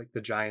conversations like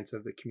the giants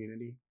of the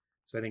community?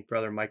 So I think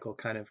Brother Michael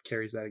kind of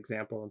carries that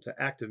example into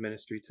active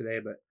ministry today,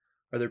 but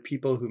are there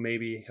people who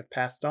maybe have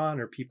passed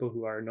on, or people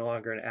who are no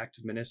longer in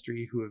active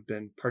ministry who have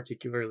been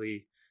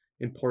particularly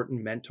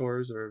important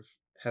mentors or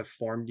have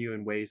formed you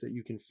in ways that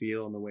you can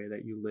feel in the way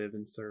that you live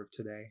and serve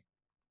today?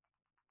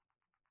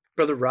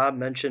 Brother Rob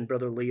mentioned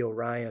Brother Leo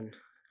Ryan.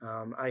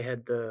 I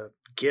had the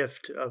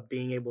gift of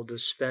being able to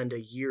spend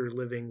a year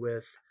living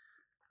with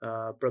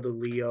Brother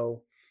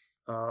Leo,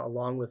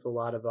 along with a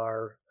lot of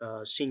our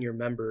senior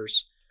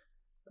members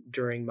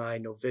during my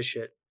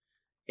novitiate.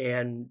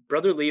 And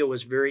Brother Leo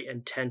was very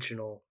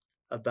intentional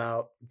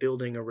about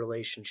building a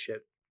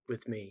relationship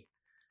with me.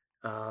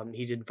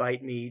 He'd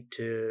invite me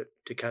to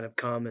kind of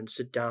come and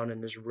sit down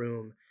in his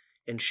room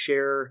and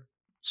share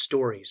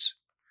stories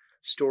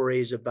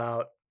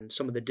about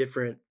some of the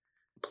different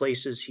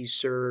places he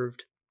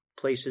served,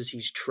 places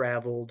he's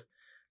traveled,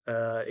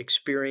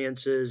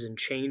 experiences and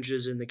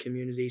changes in the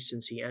community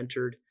since he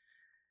entered.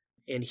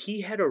 And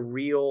he had a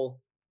real,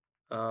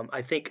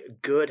 I think,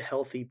 good,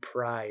 healthy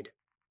pride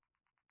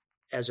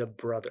as a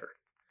brother.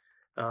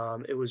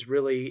 It was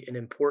really an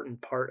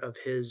important part of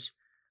his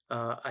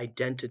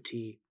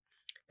identity.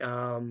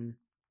 And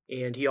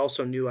he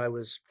also knew I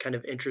was kind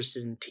of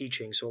interested in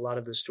teaching. So a lot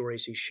of the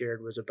stories he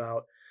shared was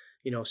about,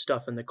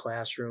 stuff in the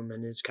classroom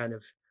and his kind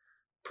of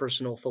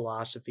personal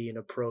philosophy and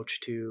approach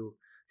to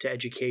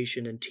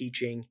education and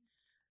teaching.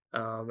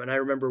 And I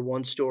remember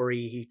one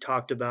story he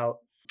talked about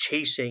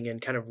chasing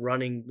and kind of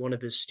running one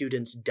of his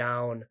students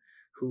down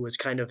who was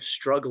kind of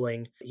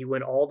struggling. He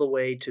went all the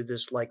way to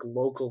this like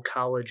local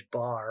college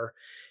bar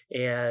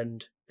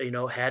and,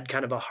 had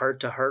kind of a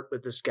heart-to-heart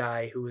with this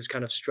guy who was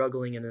kind of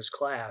struggling in his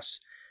class.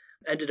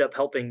 Ended up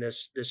helping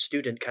this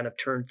student kind of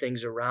turn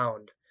things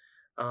around.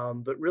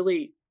 But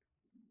really,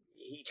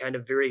 he kind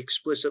of very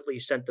explicitly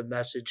sent the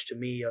message to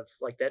me of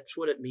like, that's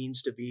what it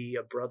means to be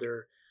a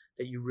brother,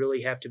 that you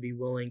really have to be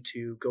willing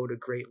to go to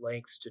great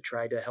lengths to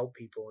try to help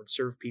people and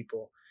serve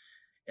people.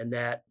 And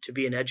that to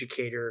be an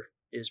educator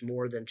is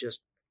more than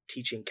just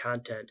teaching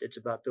content. It's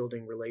about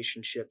building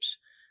relationships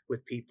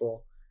with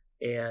people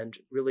and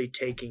really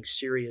taking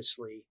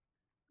seriously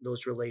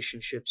those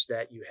relationships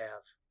that you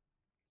have.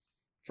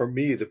 For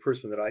me, the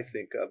person that I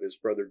think of is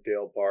Brother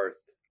Dale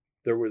Barth.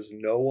 There was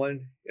no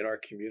one in our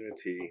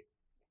community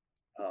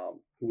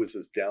who was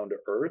as down to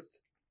earth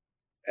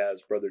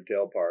as Brother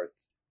Dale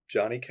Barth.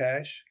 Johnny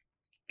Cash,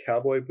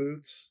 cowboy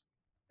boots,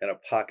 and a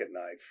pocket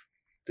knife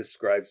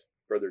describes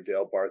Brother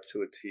Dale Barth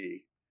to a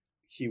T.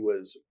 He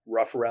was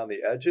rough around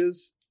the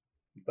edges,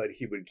 but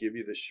he would give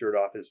you the shirt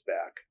off his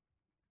back.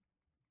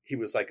 He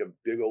was like a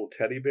big old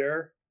teddy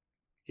bear.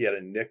 He had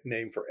a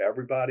nickname for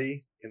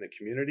everybody in the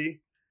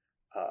community.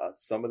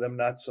 Some of them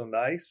not so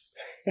nice,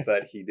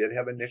 but he did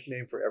have a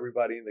nickname for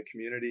everybody in the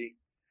community.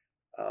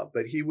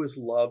 But he was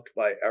loved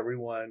by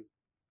everyone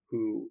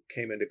who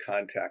came into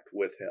contact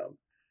with him.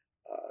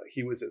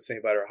 He was at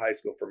St. Viator High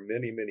School for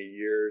many, many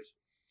years,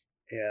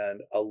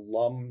 and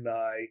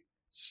alumni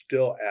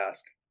still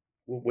ask,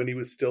 when he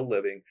was still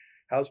living,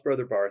 how's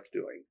Brother Barth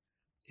doing?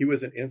 He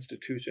was an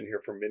institution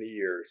here for many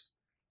years.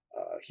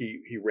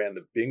 He ran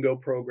the bingo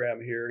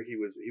program here. He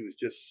was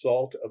just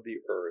salt of the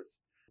earth,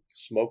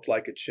 smoked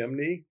like a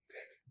chimney,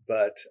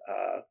 but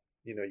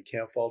you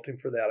can't fault him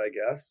for that, I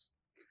guess.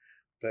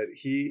 But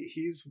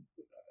he's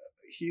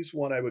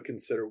one I would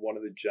consider one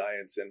of the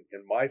giants in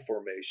my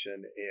formation,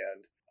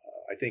 and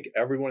I think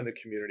everyone in the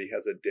community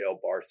has a Dale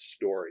Barth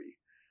story.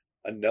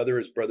 Another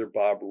is Brother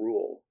Bob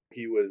Rule.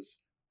 He was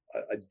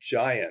a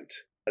giant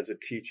as a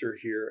teacher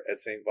here at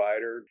St.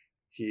 Viator.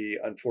 He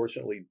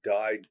unfortunately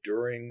died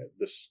during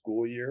the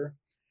school year,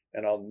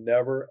 and I'll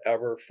never,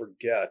 ever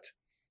forget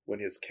when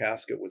his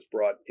casket was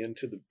brought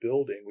into the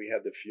building. We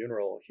had the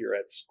funeral here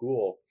at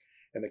school,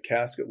 and the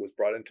casket was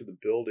brought into the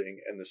building,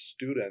 and the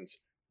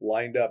students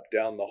lined up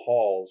down the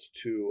halls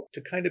to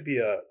kind of be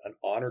an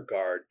honor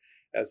guard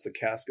as the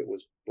casket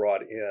was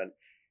brought in,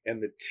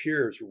 and the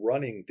tears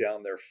running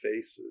down their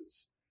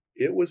faces.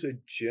 It was a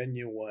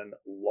genuine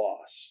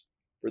loss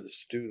for the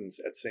students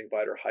at St.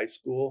 Viator High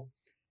School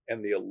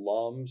and the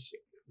alums.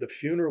 The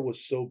funeral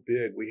was so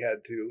big, we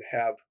had to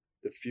have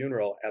the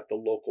funeral at the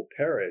local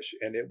parish,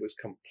 and it was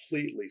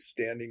completely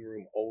standing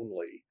room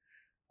only.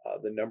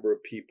 The number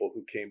of people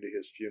who came to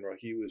his funeral.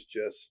 He was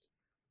just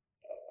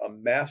a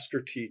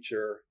master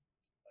teacher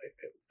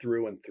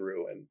through and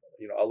through. And,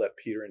 I'll let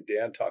Peter and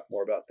Dan talk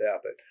more about that,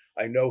 but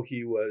I know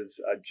he was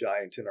a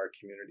giant in our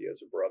community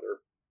as a brother.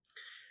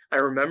 I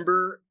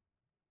remember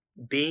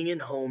being in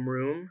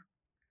homeroom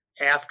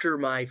after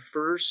my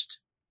first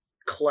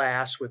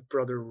class with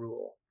Brother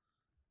Rule.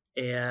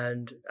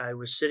 And I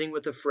was sitting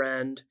with a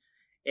friend,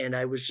 and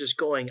I was just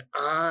going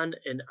on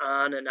and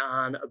on and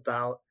on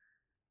about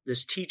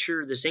this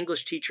teacher, this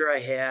English teacher I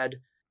had,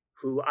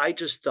 who I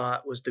just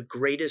thought was the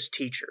greatest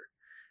teacher.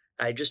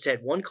 I just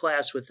had one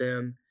class with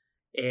him,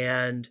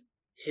 and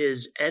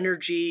his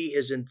energy,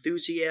 his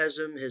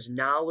enthusiasm, his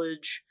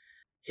knowledge,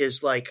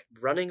 his like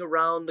running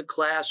around the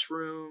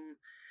classroom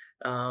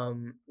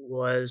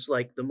was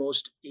like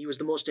he was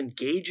the most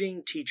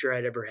engaging teacher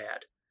I'd ever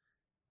had.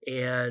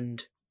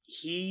 And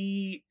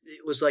it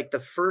was like the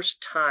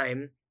first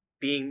time,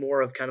 being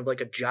more of kind of like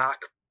a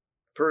jock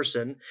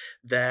person,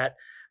 that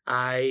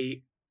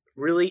I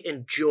really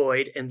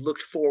enjoyed and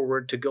looked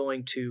forward to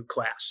going to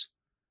class.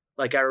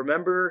 Like, I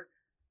remember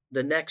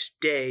the next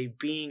day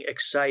being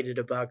excited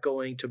about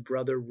going to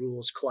Brother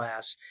Rule's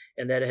class,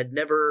 and that had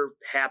never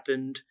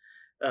happened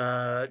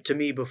to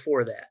me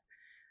before that.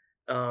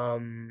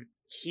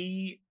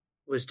 He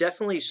was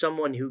definitely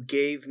someone who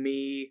gave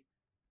me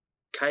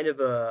kind of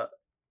a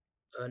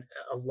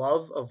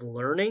love of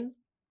learning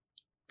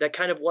that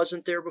kind of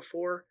wasn't there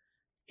before.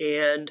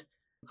 And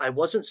I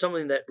wasn't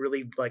someone that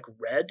really like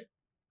read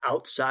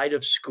outside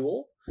of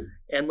school,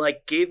 and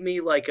like gave me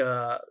like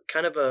a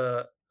kind of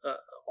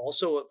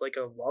also like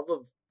a love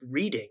of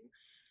reading.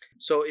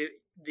 So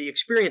the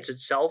experience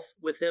itself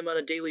with him on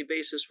a daily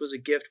basis was a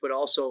gift, but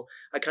also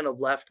I kind of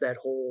left that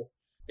whole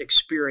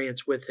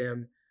experience with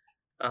him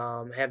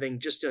having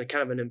just a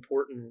kind of an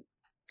important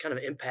kind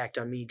of impact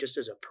on me just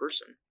as a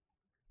person.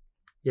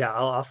 Yeah,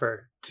 I'll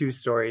offer two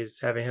stories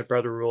having had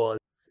Brother Rule.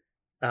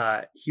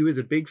 He was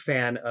a big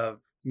fan of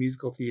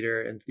musical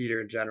theater and theater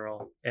in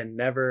general, and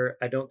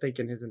I don't think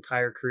in his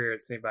entire career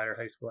at St. Viator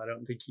High School, I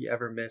don't think he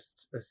ever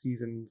missed a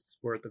season's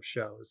worth of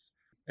shows.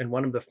 And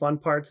one of the fun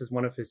parts as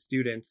one of his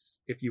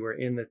students, if you were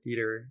in the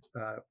theater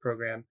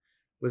program,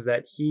 was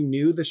that he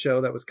knew the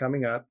show that was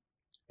coming up,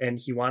 and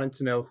he wanted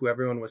to know who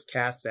everyone was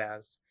cast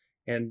as.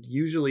 And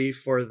usually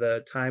for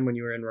the time when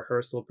you were in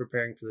rehearsal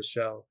preparing for the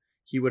show,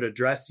 he would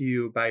address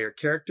you by your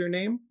character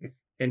name,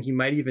 and he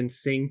might even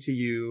sing to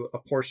you a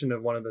portion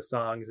of one of the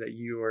songs that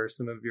you or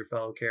some of your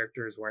fellow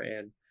characters were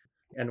in.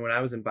 And when I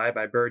was in Bye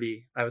Bye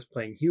Birdie, I was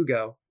playing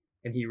Hugo,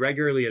 and he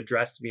regularly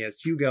addressed me as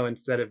Hugo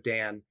instead of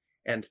Dan,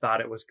 and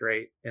thought it was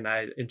great, and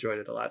I enjoyed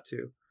it a lot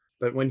too.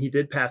 But when he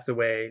did pass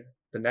away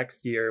the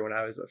next year, when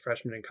I was a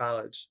freshman in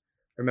college,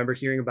 I remember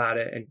hearing about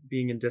it and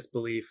being in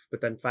disbelief,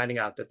 but then finding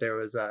out that there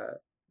was a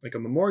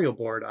memorial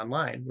board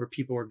online where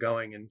people were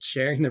going and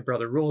sharing their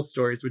Brother Rule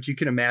stories, which you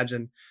can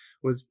imagine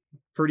was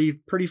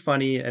pretty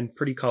funny and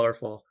pretty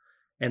colorful.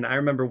 And I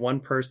remember one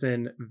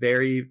person,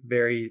 very,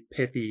 very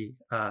pithy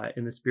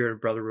in the spirit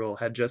of Brother Rule,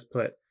 had just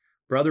put,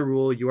 "Brother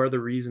Rule, you are the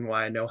reason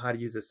why I know how to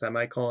use a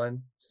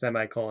semicolon,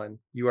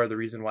 you are the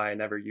reason why I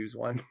never use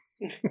one."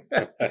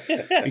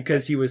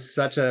 Because he was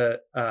such a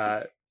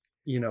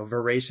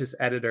voracious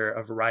editor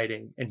of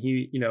writing. And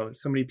he,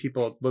 so many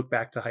people look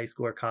back to high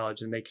school or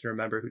college and they can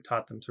remember who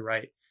taught them to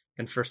write.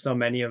 And for so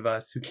many of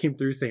us who came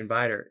through St.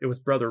 Viator, it was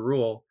Brother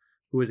Rule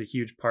who was a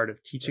huge part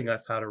of teaching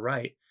us how to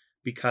write,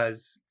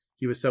 because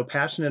he was so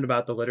passionate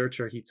about the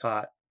literature he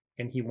taught,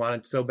 and he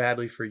wanted so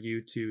badly for you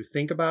to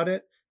think about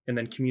it and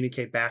then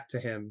communicate back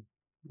to him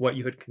what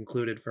you had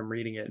concluded from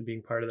reading it and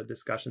being part of the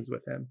discussions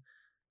with him.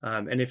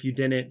 And if you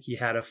didn't, he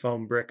had a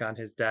foam brick on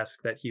his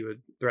desk that he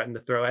would threaten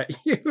to throw at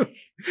you,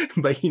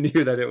 but he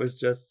knew that it was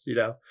just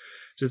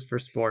for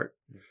sport.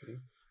 Mm-hmm.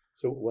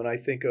 So when I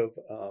think of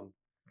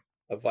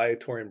a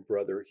Viatorian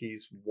brother,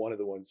 he's one of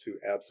the ones who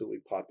absolutely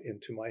popped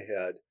into my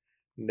head.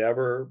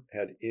 Never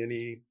had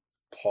any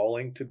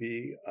calling to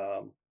be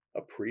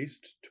a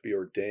priest, to be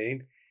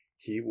ordained.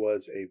 He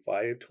was a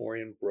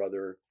Viatorian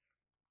brother.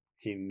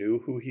 He knew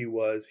who he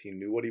was. He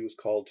knew what he was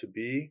called to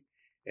be.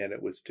 And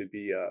it was to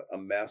be a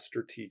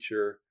master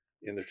teacher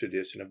in the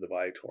tradition of the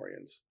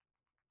Viatorians.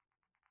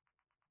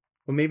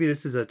 Well, maybe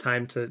this is a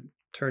time to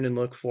turn and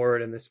look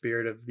forward in the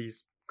spirit of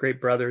these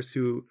great brothers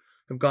who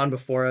have gone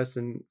before us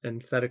and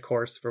set a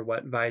course for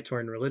what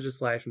Viatorian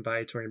religious life and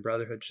Viatorian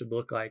brotherhood should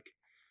look like.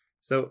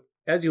 So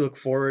as you look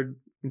forward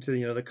into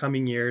the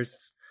coming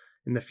years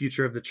in the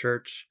future of the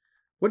church,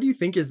 what do you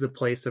think is the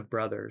place of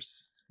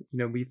brothers?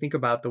 We think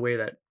about the way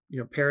that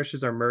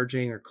parishes are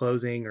merging or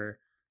closing, or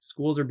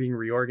schools are being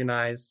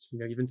reorganized.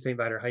 Even St.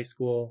 Viator High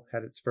School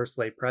had its first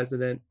lay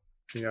president.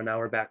 Now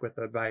we're back with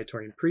a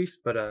Viatorian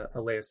priest, but a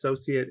lay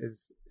associate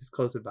is his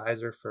close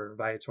advisor for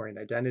Viatorian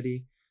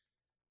identity.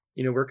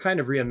 We're kind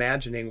of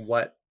reimagining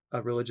what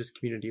a religious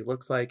community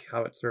looks like,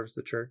 how it serves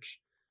the church.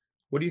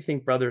 What do you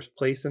think brothers'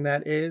 place in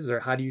that is,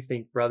 or how do you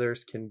think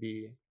brothers can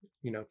be,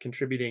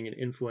 contributing and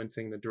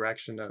influencing the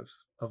direction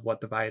of what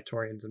the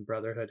Viatorians and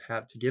brotherhood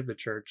have to give the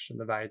church and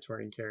the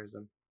Viatorian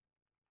charism?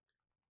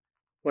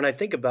 When I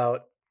think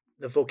about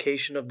the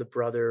vocation of the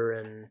brother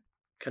and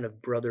kind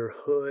of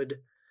brotherhood,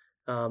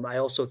 I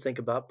also think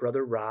about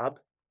Brother Rob,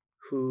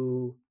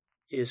 who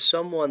is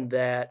someone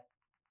that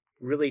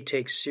really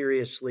takes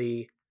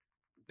seriously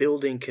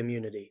building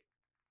community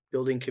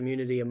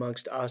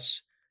amongst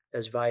us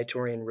as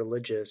Viatorian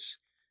religious.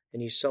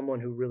 And he's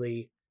someone who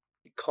really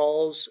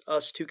calls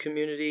us to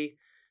community,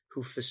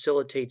 who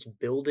facilitates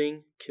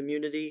building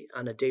community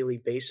on a daily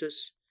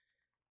basis.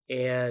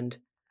 And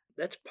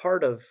that's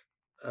part of,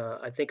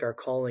 I think, our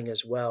calling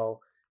as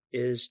well,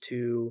 is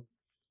to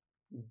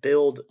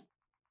build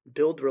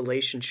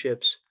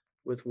relationships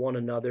with one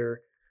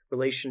another,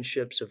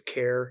 relationships of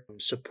care,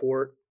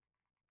 support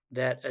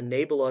that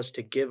enable us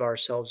to give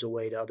ourselves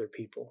away to other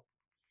people.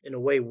 In a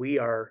way, we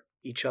are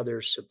each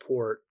other's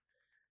support,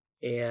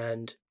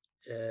 and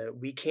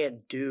we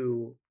can't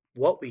do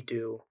what we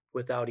do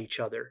without each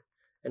other.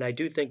 And I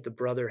do think the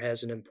brother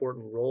has an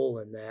important role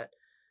in that.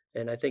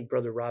 And I think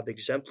Brother Rob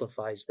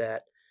exemplifies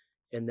that,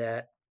 and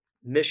that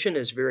mission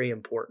is very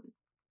important.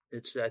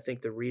 It's, I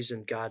think, the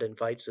reason God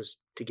invites us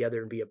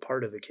together and be a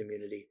part of a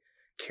community,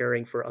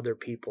 caring for other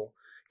people,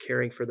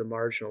 caring for the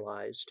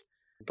marginalized.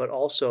 But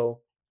also,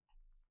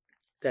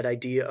 that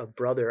idea of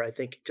brother, I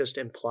think, just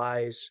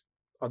implies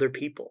other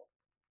people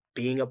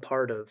being a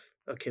part of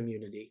a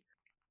community.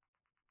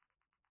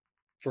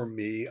 For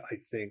me, I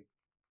think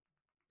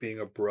being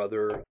a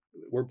brother,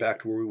 we're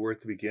back to where we were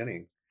at the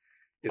beginning.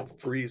 It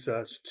frees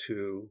us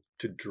to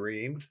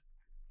dream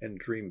and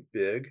dream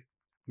big,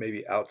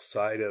 maybe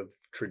outside of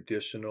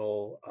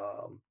traditional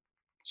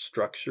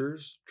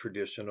structures,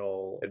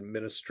 traditional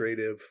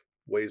administrative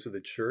ways of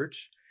the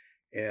church,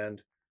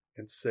 and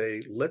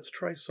say, let's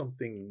try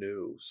something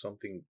new,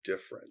 something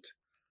different,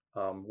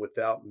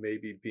 without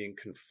maybe being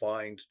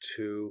confined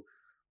to,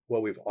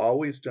 well, we've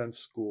always done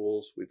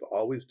schools, we've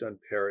always done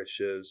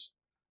parishes.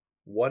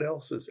 What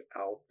else is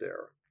out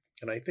there?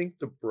 And I think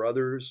the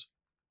brothers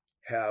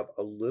have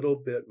a little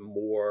bit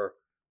more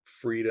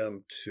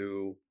freedom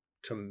to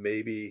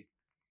maybe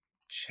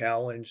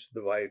challenge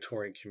the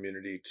Viatorian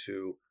community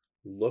to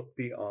look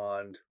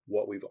beyond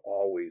what we've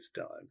always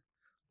done,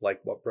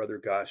 like what Brother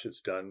Gosh has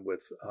done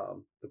with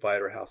the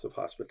Viator House of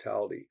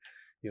Hospitality,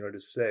 to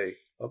say,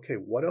 okay,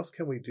 what else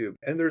can we do?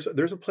 And there's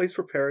a place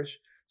for parish.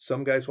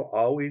 Some guys will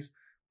always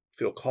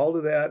feel called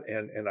to that,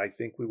 and I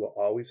think we will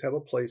always have a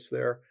place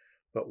there.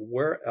 But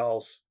where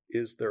else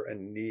is there a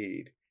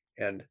need?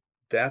 And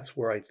that's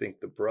where I think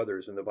the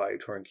brothers in the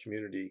Viatorian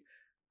community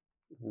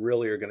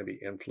really are going to be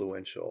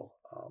influential,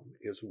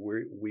 is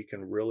we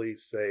can really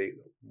say,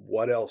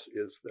 what else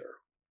is there?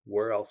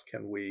 Where else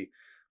can we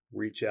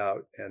reach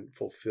out and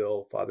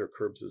fulfill Father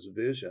Curbs's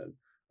vision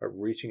of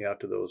reaching out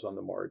to those on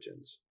the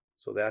margins?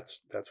 So that's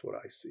what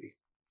I see.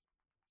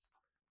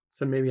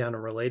 So maybe on a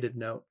related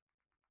note,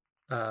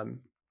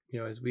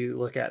 as we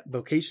look at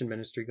vocation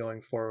ministry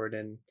going forward,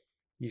 and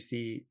you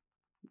see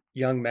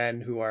young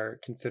men who are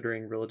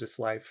considering religious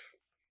life,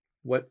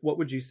 what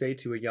would you say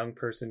to a young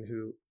person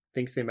who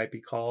thinks they might be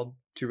called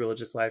to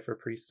religious life or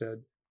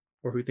priesthood,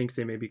 or who thinks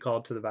they may be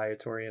called to the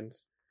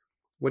Viatorians?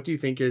 What do you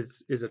think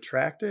is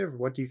attractive?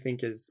 What do you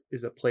think is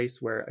a place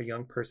where a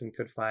young person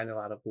could find a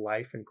lot of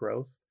life and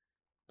growth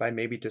by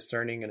maybe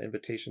discerning an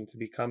invitation to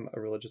become a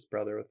religious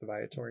brother with the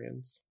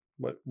Viatorians?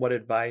 What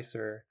advice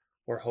or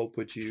hope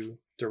would you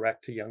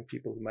direct to young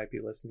people who might be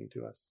listening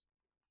to us?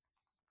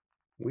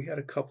 We had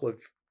a couple of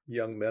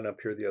young men up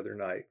here the other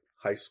night,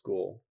 high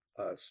school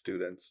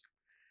students.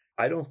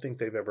 I don't think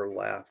they've ever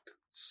laughed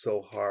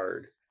so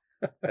hard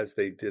as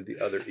they did the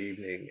other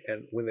evening.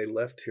 And when they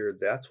left here,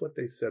 that's what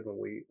they said when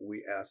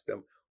we asked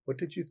them, what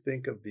did you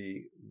think of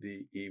the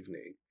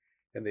evening?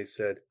 And they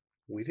said,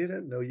 we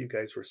didn't know you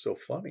guys were so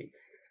funny.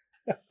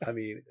 I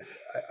mean,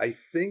 I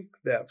think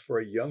that for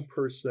a young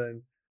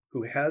person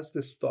who has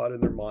this thought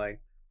in their mind,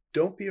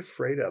 don't be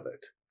afraid of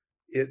it.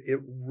 It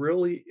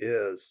really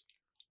is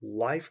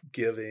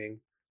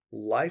life-giving,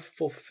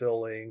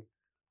 life-fulfilling.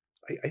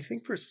 I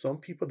think for some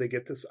people, they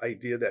get this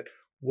idea that,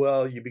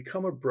 well, you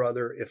become a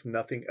brother if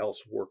nothing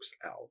else works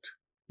out.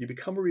 You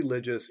become a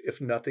religious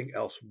if nothing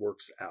else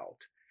works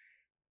out.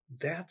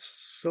 That's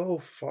so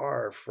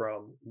far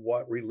from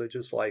what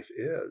religious life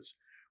is.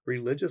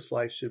 Religious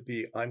life should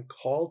be, I'm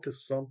called to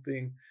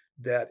something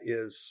that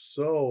is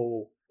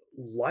so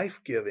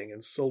life-giving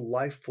and so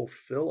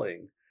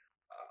life-fulfilling.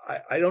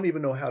 I don't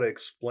even know how to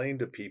explain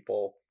to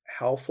people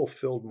how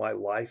fulfilled my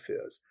life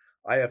is.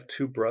 I have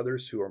two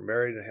brothers who are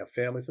married and have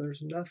families, and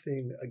there's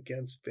nothing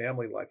against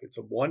family life. It's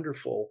a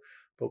wonderful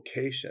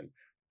vocation.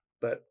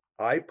 But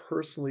I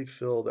personally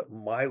feel that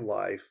my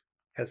life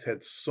has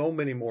had so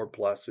many more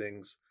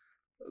blessings.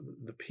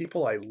 The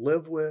people I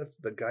live with,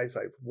 the guys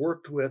I've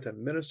worked with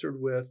and ministered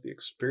with, the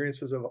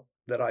experiences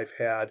that I've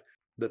had,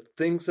 the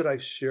things that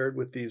I've shared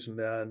with these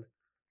men,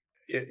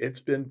 it's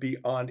been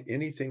beyond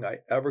anything I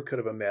ever could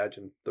have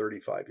imagined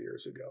 35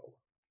 years ago.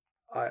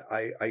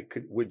 I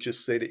would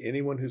just say to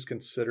anyone who's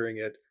considering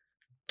it,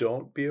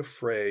 don't be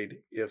afraid.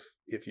 If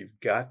you've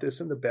got this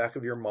in the back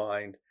of your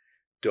mind,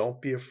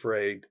 don't be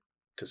afraid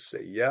to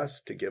say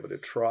yes, to give it a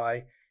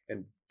try,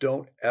 and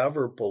don't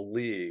ever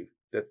believe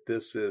that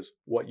this is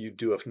what you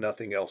do if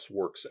nothing else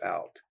works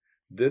out.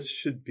 This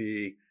should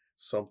be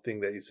something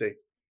that you say,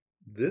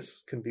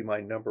 this can be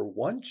my number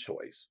one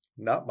choice,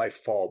 not my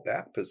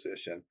fallback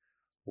position.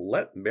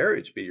 Let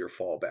marriage be your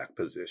fallback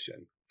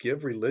position.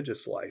 Give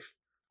religious life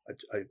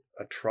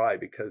a try,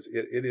 because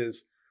it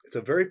is it's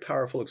a very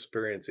powerful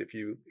experience if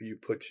you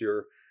put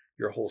your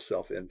whole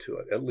self into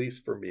it. At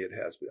least for me, it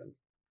has been.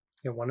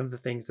 Yeah, one of the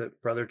things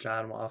that Brother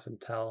John will often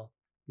tell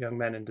young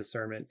men in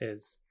discernment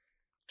is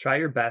try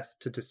your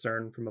best to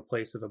discern from a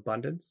place of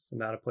abundance and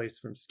not a place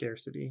from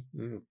scarcity.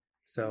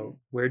 So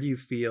where do you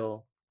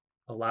feel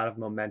a lot of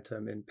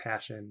momentum and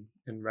passion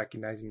and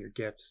recognizing your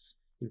gifts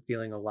and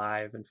feeling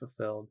alive and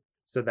fulfilled?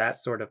 So that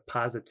sort of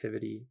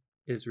positivity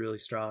is really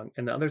strong.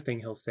 And the other thing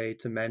he'll say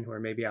to men who are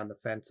maybe on the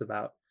fence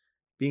about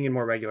being in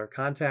more regular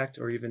contact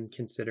or even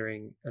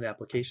considering an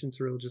application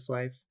to religious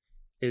life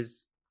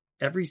is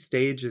every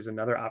stage is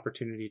another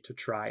opportunity to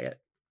try it,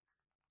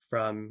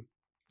 from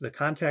the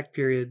contact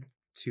period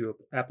to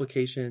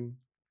application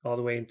all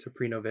the way into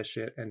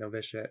pre-novitiate and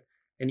novitiate.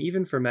 And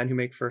even for men who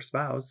make first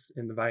vows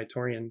in the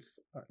Viatorians,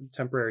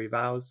 temporary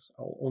vows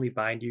only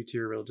bind you to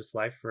your religious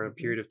life for a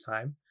period of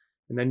time.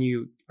 And then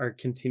you are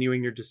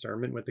continuing your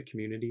discernment with the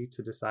community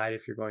to decide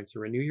if you're going to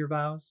renew your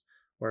vows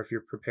or if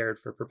you're prepared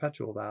for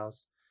perpetual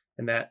vows.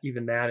 And that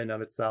even that in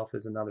of itself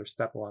is another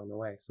step along the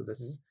way. So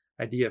this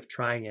idea of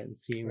trying it and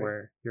seeing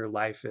where your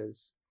life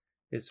is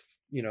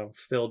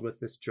filled with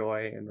this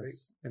joy and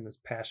this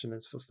passion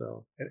is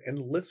fulfilled. And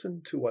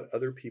listen to what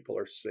other people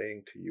are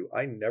saying to you.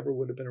 I never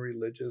would have been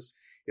religious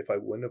if I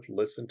wouldn't have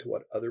listened to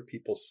what other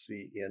people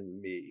see in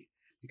me.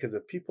 Because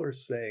if people are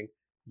saying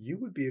you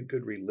would be a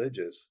good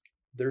religious,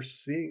 they're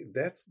seeing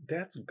that's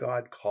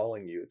God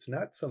calling you. It's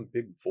not some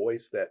big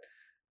voice that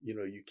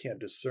you can't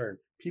discern.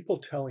 People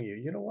telling you,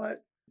 you know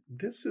what,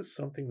 this is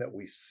something that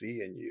we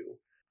see in you.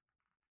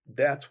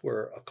 That's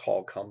where a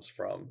call comes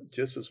from,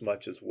 just as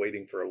much as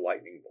waiting for a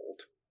lightning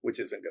bolt, which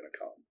isn't going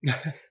to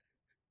come.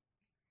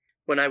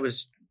 When I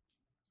was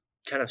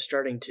kind of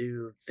starting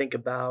to think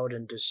about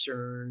and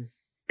discern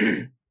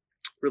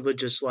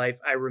religious life,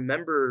 I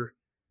remember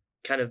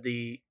kind of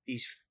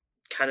these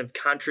kind of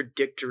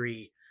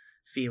contradictory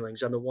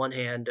feelings. On the one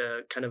hand,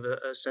 kind of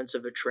a sense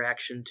of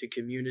attraction to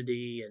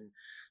community and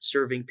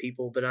serving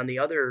people, but on the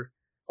other,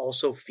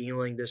 also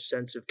feeling this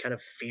sense of kind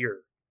of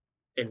fear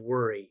and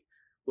worry.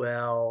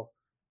 Well,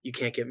 you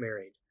can't get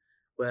married.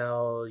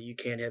 Well, you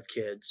can't have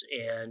kids.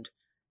 And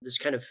this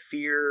kind of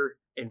fear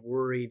and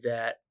worry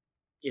that,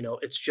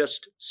 it's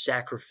just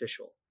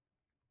sacrificial,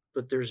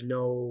 but there's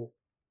no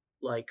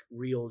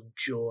real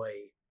joy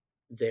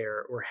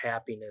there or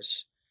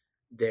happiness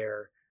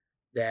there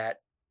that,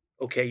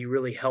 okay, you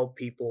really help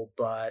people,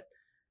 but,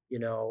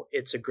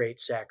 it's a great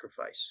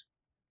sacrifice.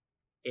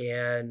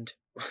 And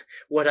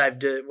what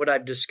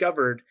I've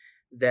discovered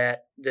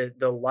that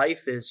the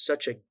life is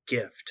such a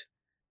gift.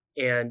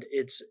 And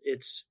it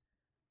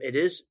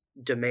is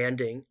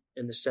demanding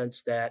in the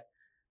sense that,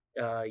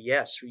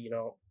 yes,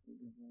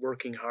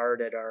 working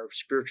hard at our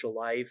spiritual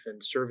life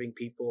and serving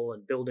people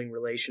and building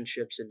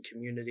relationships and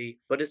community,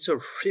 but it's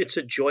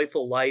a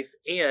joyful life,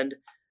 and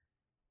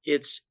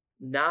it's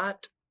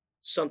not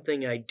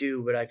something I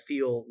do, but I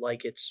feel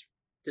like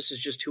this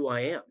is just who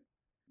I am.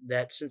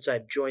 That since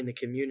I've joined the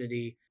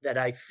community, that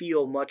I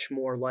feel much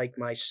more like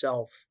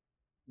myself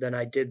than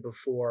I did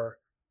before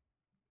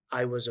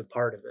I was a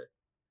part of it.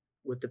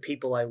 With the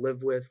people I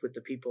live with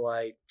the people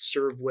I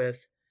serve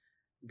with,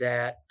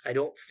 that I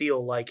don't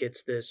feel like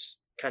it's this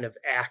kind of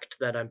act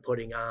that I'm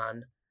putting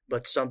on,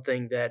 but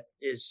something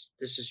this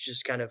is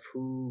just kind of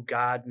who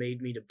God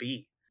made me to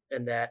be.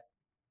 And that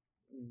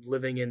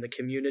living in the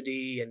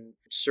community and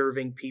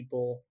serving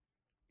people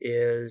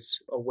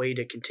is a way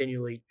to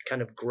continually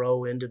kind of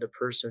grow into the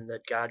person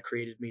that God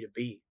created me to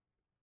be.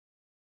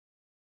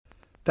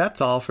 That's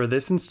all for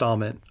this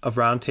installment of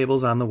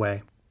Roundtables on the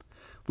Way.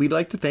 We'd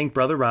like to thank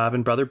Brother Rob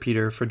and Brother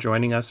Peter for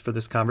joining us for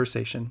this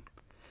conversation.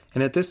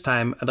 And at this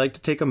time, I'd like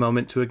to take a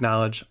moment to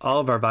acknowledge all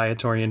of our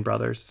Viatorian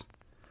brothers.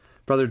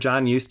 Brother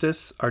John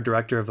Eustace, our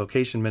Director of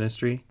Vocation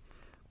Ministry,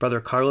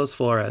 Brother Carlos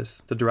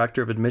Flores, the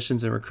Director of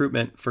Admissions and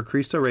Recruitment for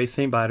Cristo Rey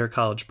St. Viator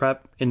College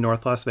Prep in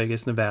North Las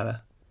Vegas,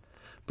 Nevada,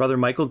 Brother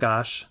Michael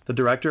Gosh, the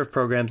Director of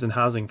Programs and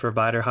Housing for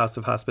Viator House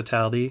of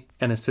Hospitality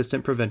and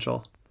Assistant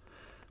Provincial,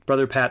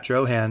 Brother Pat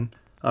Drohan,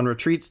 on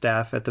retreat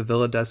staff at the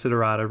Villa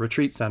Desiderata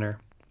Retreat Center,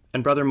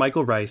 and Brother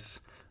Michael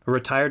Rice, a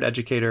retired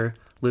educator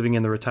living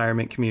in the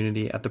retirement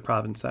community at the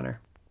Province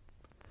Center.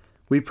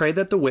 We pray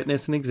that the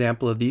witness and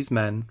example of these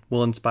men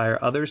will inspire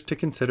others to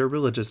consider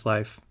religious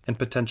life and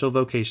potential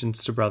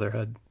vocations to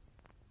brotherhood.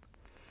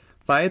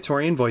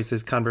 Viatorian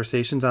Voices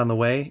Conversations on the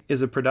Way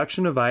is a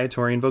production of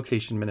Viatorian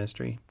Vocation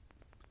Ministry.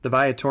 The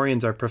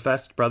Viatorians are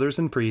professed brothers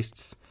and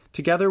priests,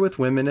 together with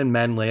women and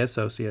men lay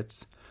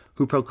associates,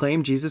 who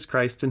proclaim Jesus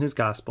Christ and his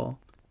gospel,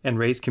 and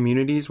raise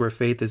communities where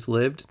faith is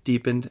lived,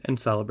 deepened, and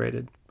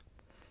celebrated.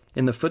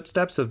 In the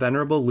footsteps of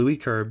Venerable Louis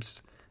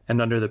Querbes, and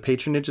under the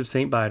patronage of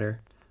St. Viator,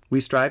 we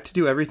strive to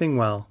do everything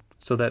well,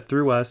 so that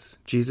through us,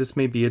 Jesus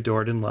may be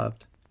adored and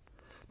loved.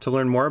 To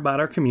learn more about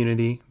our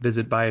community,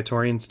 visit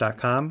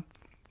Viatorians.com,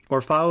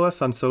 or follow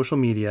us on social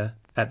media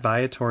at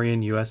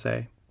Viatorian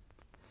USA.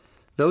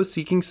 Those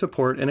seeking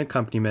support and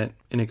accompaniment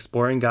in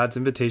exploring God's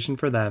invitation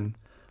for them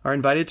are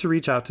invited to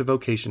reach out to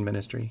Vocation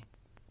Ministry.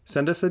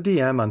 Send us a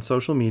DM on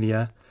social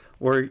media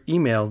or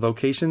email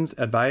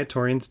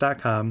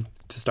vocations@viatorians.com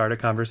to start a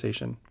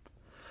conversation.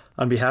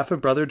 On behalf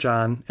of Brother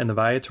John and the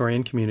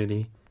Viatorian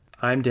community,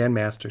 I'm Dan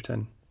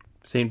Masterton.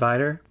 St.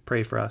 Viator,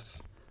 pray for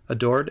us.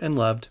 Adored and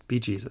loved be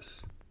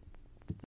Jesus.